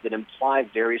words that imply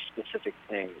very specific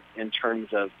things in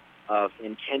terms of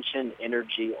intention,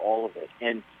 energy, all of it.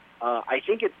 And I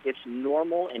think it's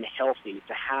normal and healthy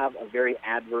to have a very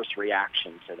adverse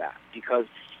reaction to that, because,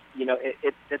 you know,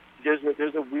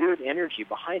 there's a weird energy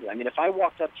behind it. I mean, if I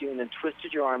walked up to you and then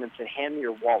twisted your arm and said, "Hand me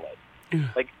your wallet,"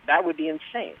 like that would be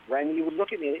insane, right? I mean, you would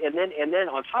look at me and then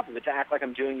on top of it, to act like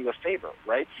I'm doing you a favor,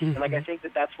 right? Mm-hmm. And like I think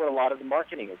that's what a lot of the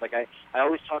marketing is. Like I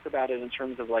always talk about it in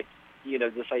terms of, like, you know,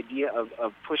 this idea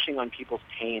of pushing on people's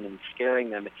pain and scaring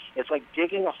them. It's like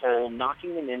digging a hole,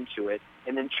 knocking them into it,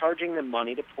 and then charging them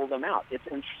money to pull them out. It's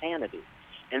insanity.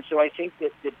 And so I think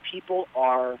that people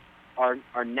are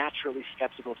naturally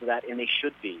skeptical to that, and they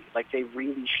should be. Like, they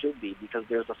really should be, because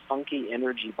there's a funky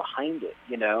energy behind it,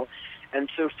 you know? And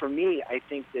so for me, I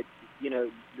think that, you know,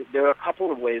 there are a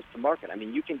couple of ways to market. I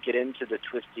mean, you can get into the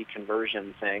twisty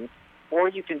conversion thing, or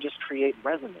you can just create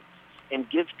resonance and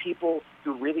give people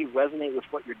who really resonate with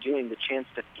what you're doing the chance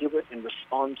to feel it and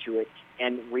respond to it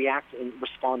and react and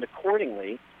respond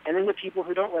accordingly. And then the people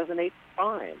who don't resonate,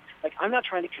 fine. Like, I'm not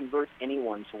trying to convert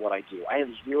anyone to what I do. I have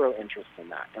zero interest in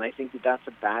that. And I think that that's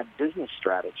a bad business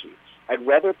strategy. I'd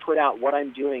rather put out what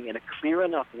I'm doing in a clear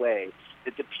enough way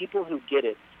that the people who get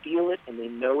it feel it and they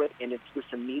know it, and it's this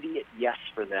immediate yes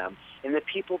for them. And the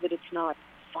people that it's not,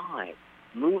 fine.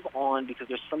 Move on, because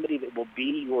there's somebody that will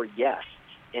be your yes.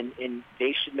 And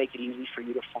they should make it easy for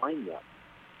you to find them.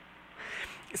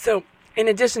 So, in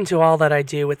addition to all that I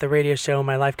do with the radio show,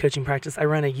 my life coaching practice, I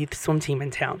run a youth swim team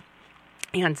in town.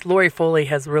 And Lori Foley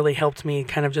has really helped me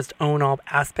kind of just own all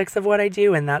aspects of what I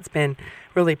do, and that's been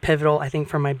really pivotal, I think,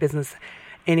 for my business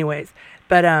anyways.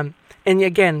 But, and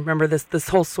again, remember, this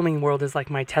whole swimming world is like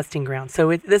my testing ground.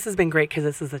 So this has been great because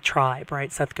this is a tribe,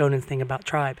 right? Seth Godin's thing about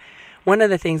tribe. One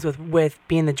of the things with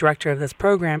being the director of this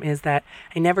program is that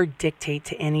I never dictate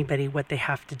to anybody what they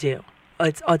have to do.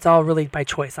 It's all really by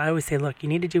choice. I always say, look, you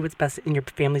need to do what's best in your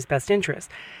family's best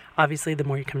interest. Obviously, the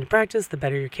more you come to practice, the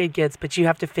better your kid gets, but you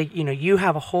have to you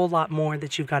have a whole lot more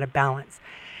that you've got to balance.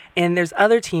 And there's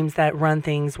other teams that run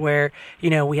things where, you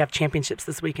know, we have championships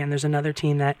this weekend. There's another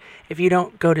team that if you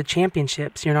don't go to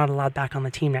championships, you're not allowed back on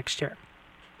the team next year.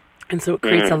 And so it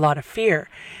creates a lot of fear.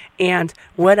 And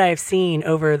what I've seen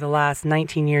over the last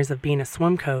 19 years of being a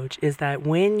swim coach is that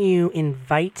when you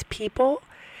invite people,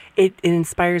 it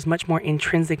inspires much more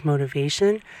intrinsic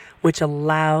motivation, which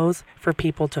allows for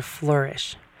people to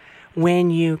flourish.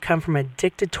 When you come from a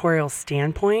dictatorial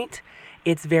standpoint,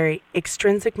 it's very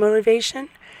extrinsic motivation,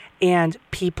 and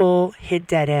people hit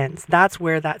dead ends. That's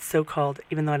where that so-called,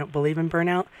 even though I don't believe in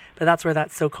burnout, but that's where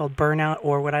that so-called burnout,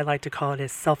 or what I like to call it,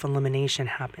 is self-elimination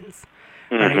happens.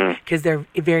 right? Because they're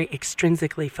very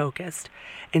extrinsically focused.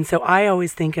 And so I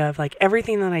always think of like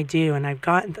everything that I do, and I've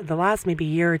gotten the last maybe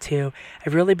year or two,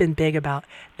 I've really been big about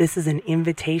this is an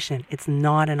invitation. It's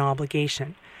not an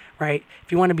obligation, right?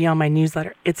 If you want to be on my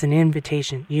newsletter, it's an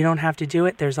invitation. You don't have to do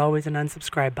it. There's always an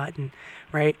unsubscribe button,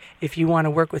 right? If you want to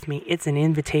work with me, it's an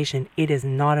invitation. It is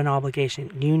not an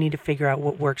obligation. You need to figure out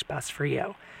what works best for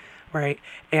you. Right.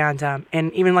 And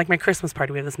even like my Christmas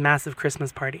party, we have this massive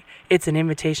Christmas party. It's an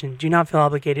invitation. Do not feel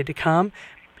obligated to come.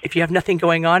 If you have nothing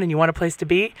going on and you want a place to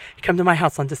be, you come to my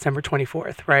house on December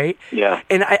 24th. Right. Yeah.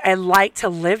 And I like to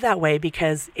live that way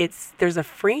because there's a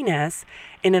freeness.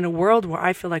 And in a world where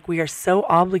I feel like we are so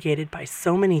obligated by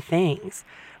so many things,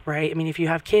 right? I mean, if you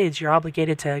have kids, you're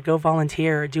obligated to go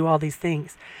volunteer or do all these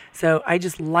things. So I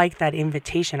just like that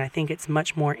invitation. I think it's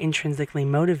much more intrinsically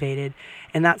motivated.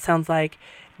 And that sounds like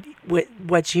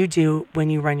what you do when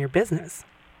you run your business.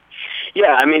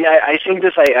 Yeah, I mean, I think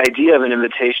this idea of an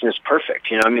invitation is perfect.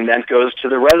 I mean, that goes to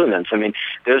the resonance. I mean,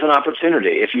 there's an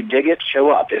opportunity. If you dig it,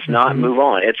 show up. If not, move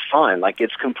on. It's fine. Like,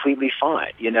 it's completely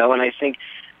fine, And I think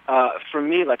for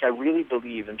me, like, I really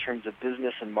believe in terms of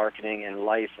business and marketing and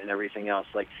life and everything else,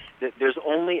 like, there's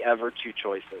only ever two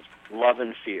choices, love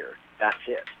and fear. That's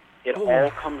it. It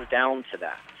all comes down to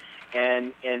that.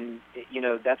 And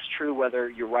that's true whether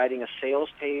you're writing a sales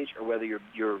page or whether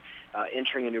you're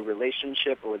entering a new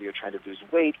relationship or whether you're trying to lose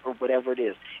weight or whatever it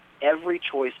is. Every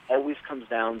choice always comes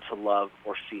down to love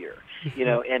or fear.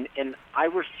 And I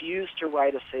refuse to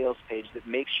write a sales page that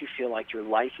makes you feel like your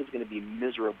life is going to be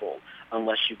miserable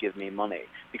unless you give me money.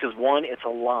 Because one, it's a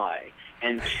lie,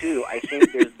 and two, I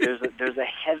think there's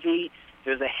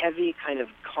a heavy kind of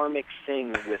karmic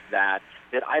thing with that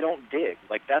I don't dig.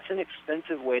 Like, that's an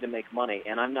expensive way to make money,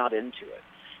 and I'm not into it.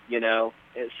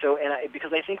 So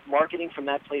because I think marketing from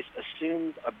that place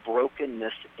assumes a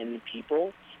brokenness in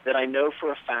people that I know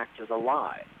for a fact is a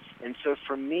lie. And so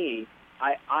for me,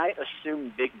 I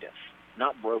assume bigness,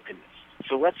 not brokenness.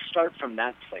 So let's start from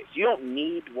that place. You don't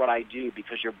need what I do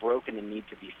because you're broken and need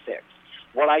to be fixed.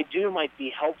 What I do might be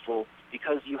helpful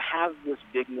because you have this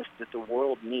bigness that the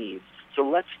world needs. So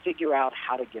let's figure out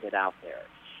how to get it out there.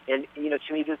 And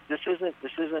to me, this isn't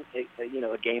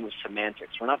a game of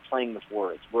semantics. We're not playing with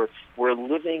words. We're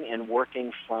living and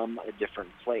working from a different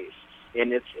place,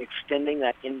 and it's extending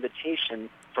that invitation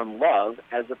from love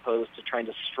as opposed to trying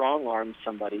to strong arm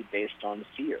somebody based on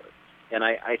fear. And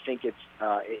I think it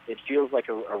feels like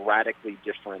a radically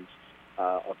different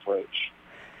approach.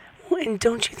 Well, and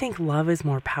don't you think love is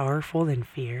more powerful than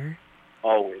fear?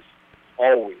 Always.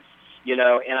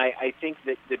 And I think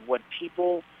that what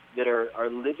people that are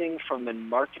living from and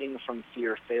marketing from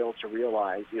fear fail to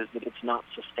realize is that it's not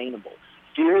sustainable.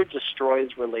 Fear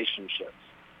destroys relationships,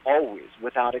 always,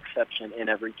 without exception, in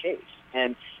every case.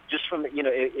 And just from,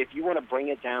 if you want to bring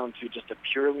it down to just a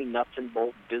purely nuts and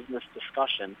bolt business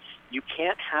discussion, you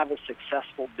can't have a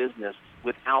successful business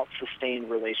without sustained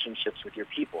relationships with your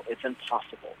people. It's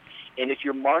impossible. And if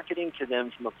you're marketing to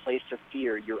them from a place of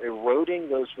fear, you're eroding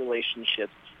those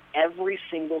relationships every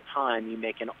single time you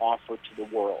make an offer to the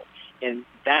world. And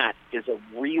that is a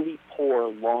really poor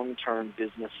long-term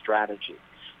business strategy.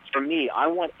 For me, I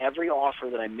want every offer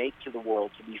that I make to the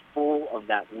world to be full of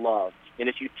that love. And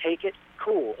if you take it,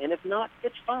 cool. And if not,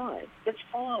 it's fine. It's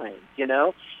fine,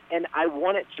 And I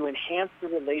want it to enhance the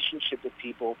relationship with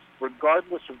people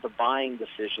regardless of the buying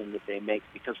decision that they make.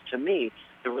 Because to me,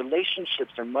 the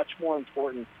relationships are much more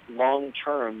important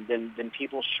long-term than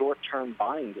people's short-term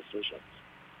buying decisions.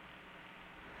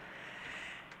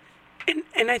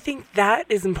 And I think that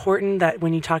is important that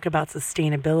when you talk about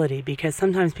sustainability, because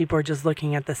sometimes people are just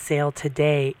looking at the sale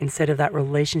today instead of that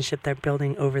relationship they're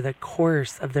building over the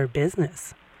course of their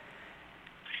business.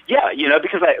 Yeah,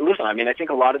 because I think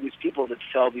a lot of these people that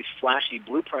sell these flashy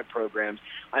blueprint programs,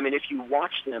 if you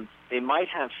watch them, they might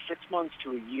have 6 months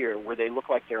to a year where they look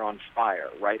like they're on fire,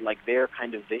 right? Like they're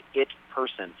kind of the it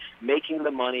person, making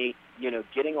the money,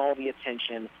 getting all the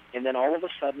attention, and then all of a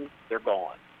sudden they're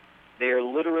gone. They're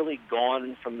literally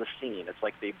gone from the scene. It's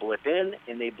like they blip in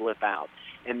and they blip out.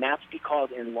 And that's because,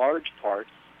 in large part,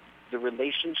 the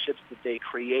relationships that they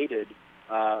created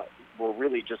were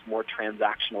really just more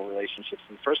transactional relationships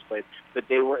in the first place, but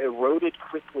they were eroded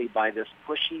quickly by this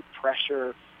pushy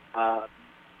pressure,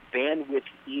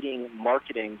 bandwidth-eating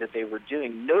marketing that they were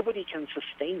doing. Nobody can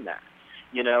sustain that,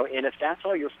 and if that's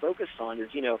all you're focused on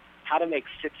is, how to make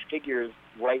six figures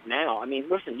right now,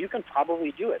 listen, you can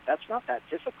probably do it. That's not that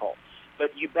difficult.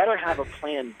 But you better have a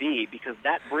plan B because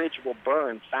that bridge will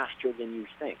burn faster than you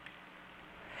think.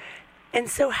 And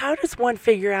so how does one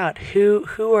figure out who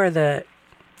are the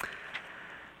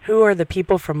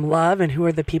people from love and who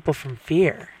are the people from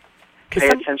fear? Pay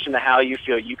attention to how you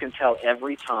feel. You can tell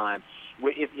every time.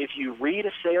 If you read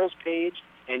a sales page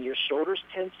and your shoulders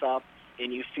tense up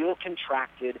and you feel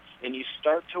contracted and you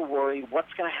start to worry,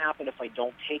 what's going to happen if I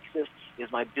don't take this?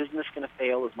 Is my business going to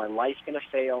fail? Is my life going to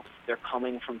fail? They're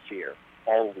coming from fear.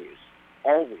 Always.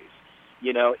 Always.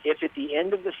 You know, if at the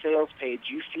end of the sales page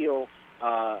you feel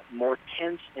more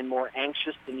tense and more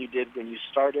anxious than you did when you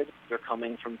started, they're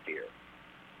coming from fear.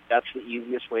 That's the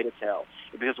easiest way to tell.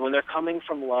 Because when they're coming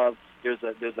from love, there's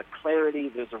a clarity,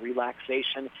 there's a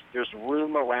relaxation, there's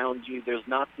room around you, there's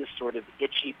not this sort of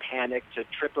itchy panic to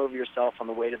trip over yourself on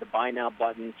the way to the buy now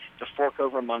button, to fork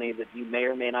over money that you may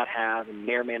or may not have and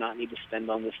may or may not need to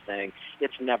spend on this thing.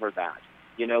 It's never that.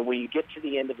 You know, when you get to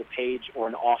the end of a page or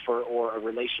an offer or a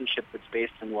relationship that's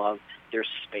based in love, there's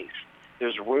space.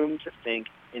 There's room to think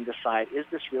and decide, is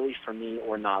this really for me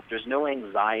or not? There's no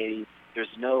anxiety. There's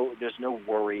no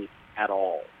worry at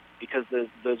all, because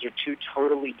those are two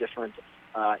totally different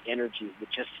energies that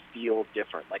just feel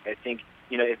different. Like, I think,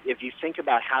 you know, if you think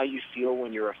about how you feel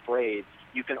when you're afraid,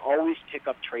 you can always pick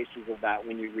up traces of that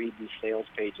when you read these sales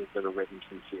pages that are written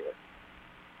from fear.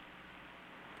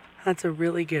 That's a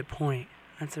really good point.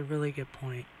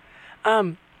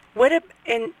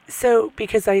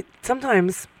 Because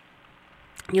sometimes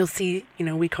you'll see, you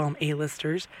know, we call them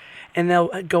A-listers, and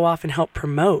they'll go off and help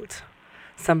promote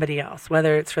somebody else,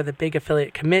 whether it's for the big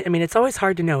affiliate commit. I mean, it's always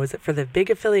hard to know, is it for the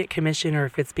big affiliate commission or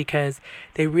if it's because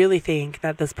they really think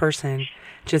that this person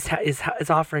just is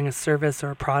offering a service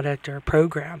or a product or a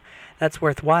program that's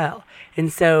worthwhile.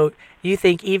 And so you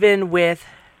think even with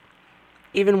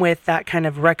that kind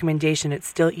of recommendation, it's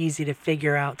still easy to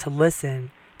figure out, to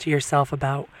listen to yourself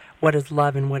about what is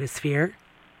love and what is fear?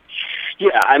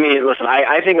 Yeah, I mean, listen,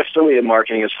 I think affiliate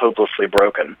marketing is hopelessly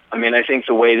broken. I mean, I think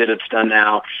the way that it's done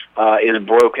now is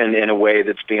broken in a way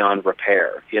that's beyond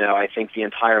repair. You know, I think the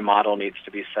entire model needs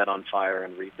to be set on fire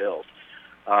and rebuilt,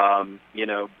 you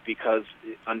know, because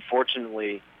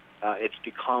unfortunately it's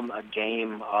become a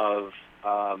game of,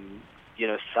 you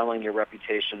know, selling your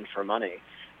reputation for money.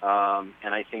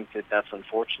 And I think that that's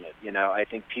unfortunate. You know, I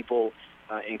think people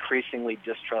increasingly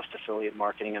distrust affiliate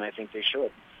marketing, and I think they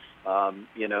should.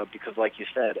 You know, because like you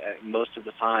said, most of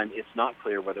the time it's not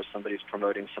clear whether somebody's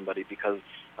promoting somebody because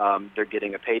they're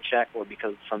getting a paycheck or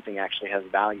because something actually has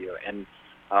value. And,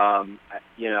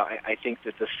 you know, I think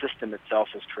that the system itself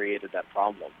has created that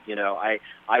problem. You know,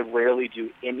 I rarely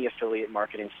do any affiliate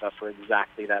marketing stuff for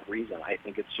exactly that reason. I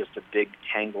think it's just a big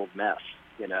tangled mess,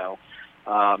 you know.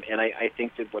 And I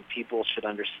think that what people should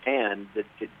understand that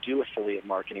do affiliate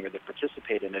marketing or that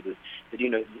participate in it is that, you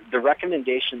know, the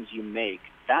recommendations you make,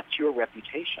 that's your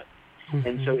reputation. Mm-hmm.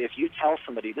 And so if you tell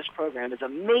somebody this program is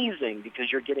amazing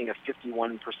because you're getting a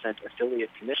 51% affiliate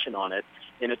commission on it,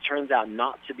 and it turns out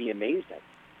not to be amazing,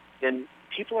 then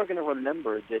people are going to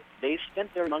remember that they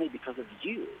spent their money because of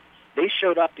you. They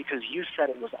showed up because you said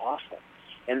it was awesome.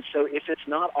 And so if it's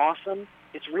not awesome,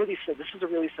 this is a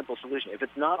really simple solution. If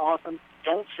it's not awesome,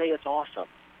 don't say it's awesome.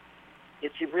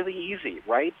 It's really easy,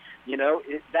 right? You know,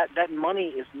 that money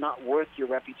is not worth your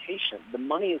reputation. The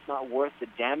money is not worth the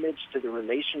damage to the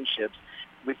relationships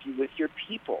with your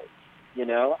people. You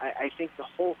know, I think the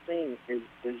whole thing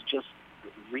is just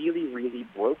really, really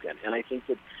broken. And I think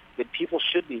that people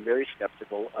should be very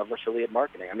skeptical of affiliate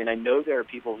marketing. I mean, I know there are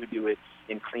people who do it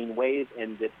in clean ways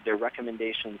and that their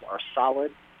recommendations are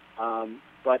solid.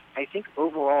 But I think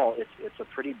overall it's a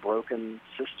pretty broken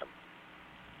system.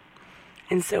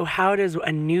 And so how does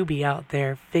a newbie out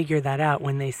there figure that out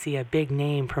when they see a big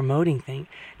name promoting thing?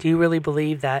 Do you really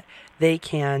believe that they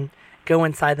can go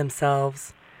inside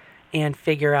themselves and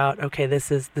figure out, okay,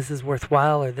 this is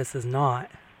worthwhile or this is not?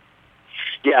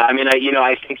 Yeah, I mean,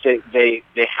 I think that they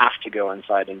have to go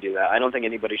inside and do that. I don't think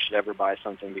anybody should ever buy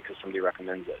something because somebody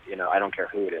recommends it. You know, I don't care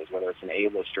who it is, whether it's an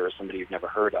A-lister or somebody you've never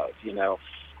heard of, you know.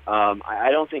 I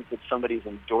don't think that somebody's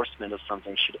endorsement of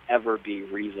something should ever be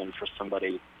reason for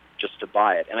somebody just to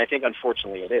buy it. And I think,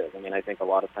 unfortunately, it is. I mean, I think a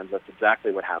lot of times that's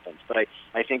exactly what happens. But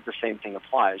I think the same thing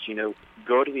applies. You know,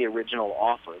 go to the original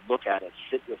offer, look at it,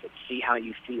 sit with it, see how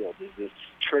you feel. Does this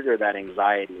trigger that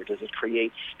anxiety, or does it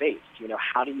create space? You know,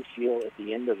 how do you feel at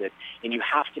the end of it? And you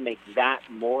have to make that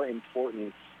more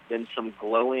important than some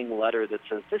glowing letter that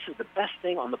says, this is the best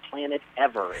thing on the planet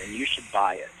ever, and you should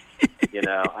buy it. You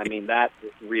know, I mean, that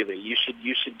really, you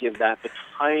should give that the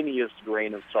tiniest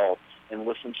grain of salt and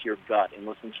listen to your gut and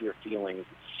listen to your feelings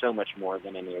so much more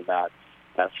than any of that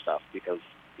stuff, because,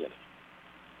 you know.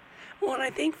 Well, and I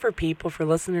think for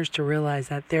listeners to realize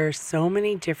that there are so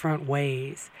many different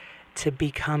ways to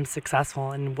become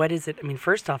successful. And what is it? I mean,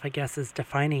 first off, I guess, is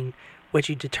defining what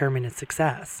you determine as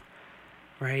success.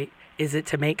 right? Is it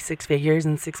to make 6 figures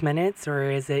in 6 minutes,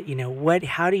 or is it,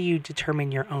 how do you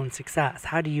determine your own success?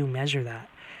 How do you measure that?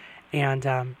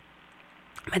 And,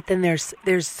 but then there's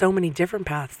so many different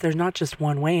paths. There's not just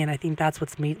one way. And I think that's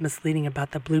what's misleading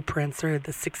about the blueprints or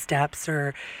the 6 steps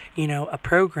or, a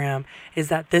program, is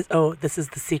that this is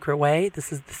the secret way.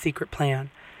 This is the secret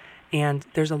plan. And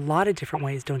there's a lot of different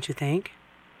ways, don't you think?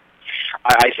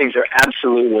 I think there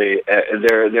absolutely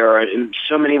there are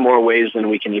so many more ways than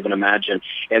we can even imagine,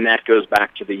 and that goes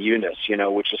back to the you-ness,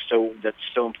 which is that's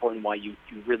so important. Why you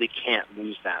really can't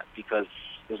lose that, because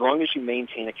as long as you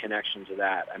maintain a connection to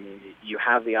that, I mean, you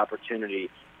have the opportunity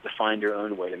to find your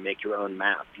own way, to make your own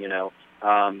map,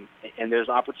 and there's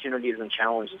opportunities and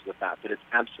challenges with that, but it's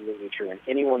absolutely true. And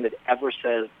anyone that ever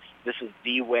says this is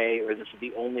the way, or this is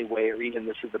the only way, or even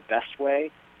this is the best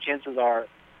way, chances are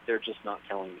they're just not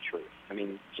telling the truth. I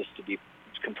mean, just to be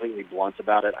completely blunt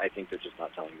about it, I think they're just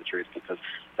not telling the truth, because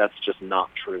that's just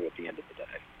not true at the end of the day.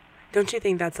 Don't you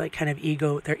think that's like kind of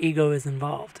ego? Their ego is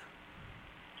involved.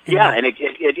 Yeah, and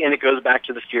it goes back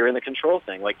to the fear and the control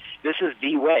thing. Like, this is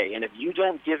the way, and if you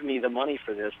don't give me the money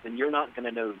for this, then you're not going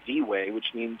to know the way,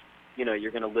 which means,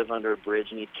 you're going to live under a bridge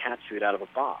and eat cat food out of a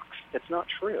box. It's not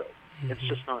true. Mm-hmm. It's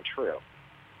just not true.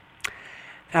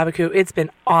 Fabeku, it's been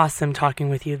awesome talking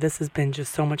with you. This has been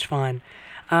just so much fun.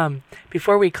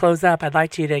 Before we close up, I'd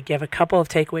like you to give a couple of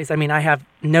takeaways. I mean, I have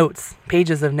notes,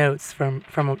 pages of notes from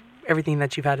everything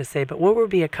that you've had to say, but what would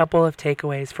be a couple of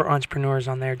takeaways for entrepreneurs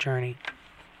on their journey?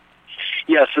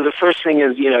 Yeah, so the first thing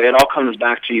is, it all comes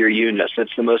back to your you-ness.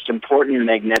 It's the most important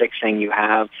magnetic thing you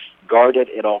have. Guard it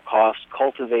at all costs.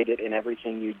 Cultivate it in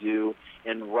everything you do,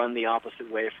 and run the opposite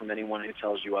way from anyone who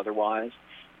tells you otherwise.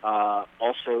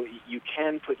 Also, you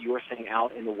can put your thing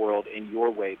out in the world in your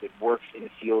way that works and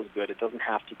it feels good. It doesn't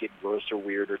have to get gross or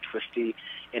weird or twisty.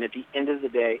 And at the end of the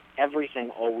day, everything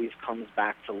always comes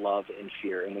back to love and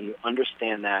fear. And when you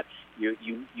understand that,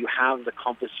 you have the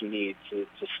compass you need to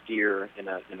steer in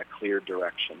a clear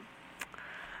direction.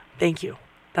 Thank you.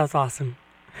 That was awesome.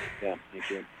 Yeah, thank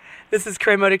you. This is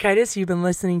Craig Motikaitis. You've been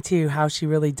listening to How She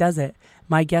Really Does It.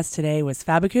 My guest today was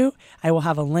Fabeku. I will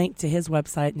have a link to his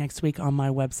website next week on my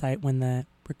website when the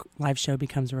live show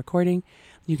becomes a recording.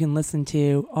 You can listen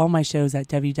to all my shows at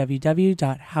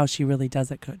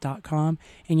www.howshereallydoesit.com,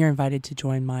 and you're invited to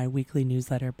join my weekly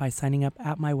newsletter by signing up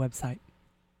at my website.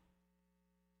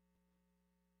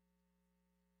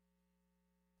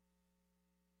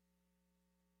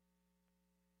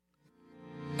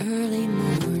 Early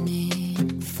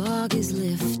morning, fog is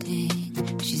lifting.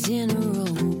 She's in a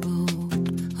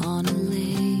rowboat on a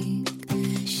lake.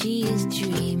 She is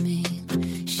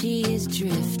dreaming, she is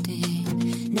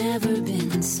drifting. Never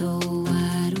been so wild.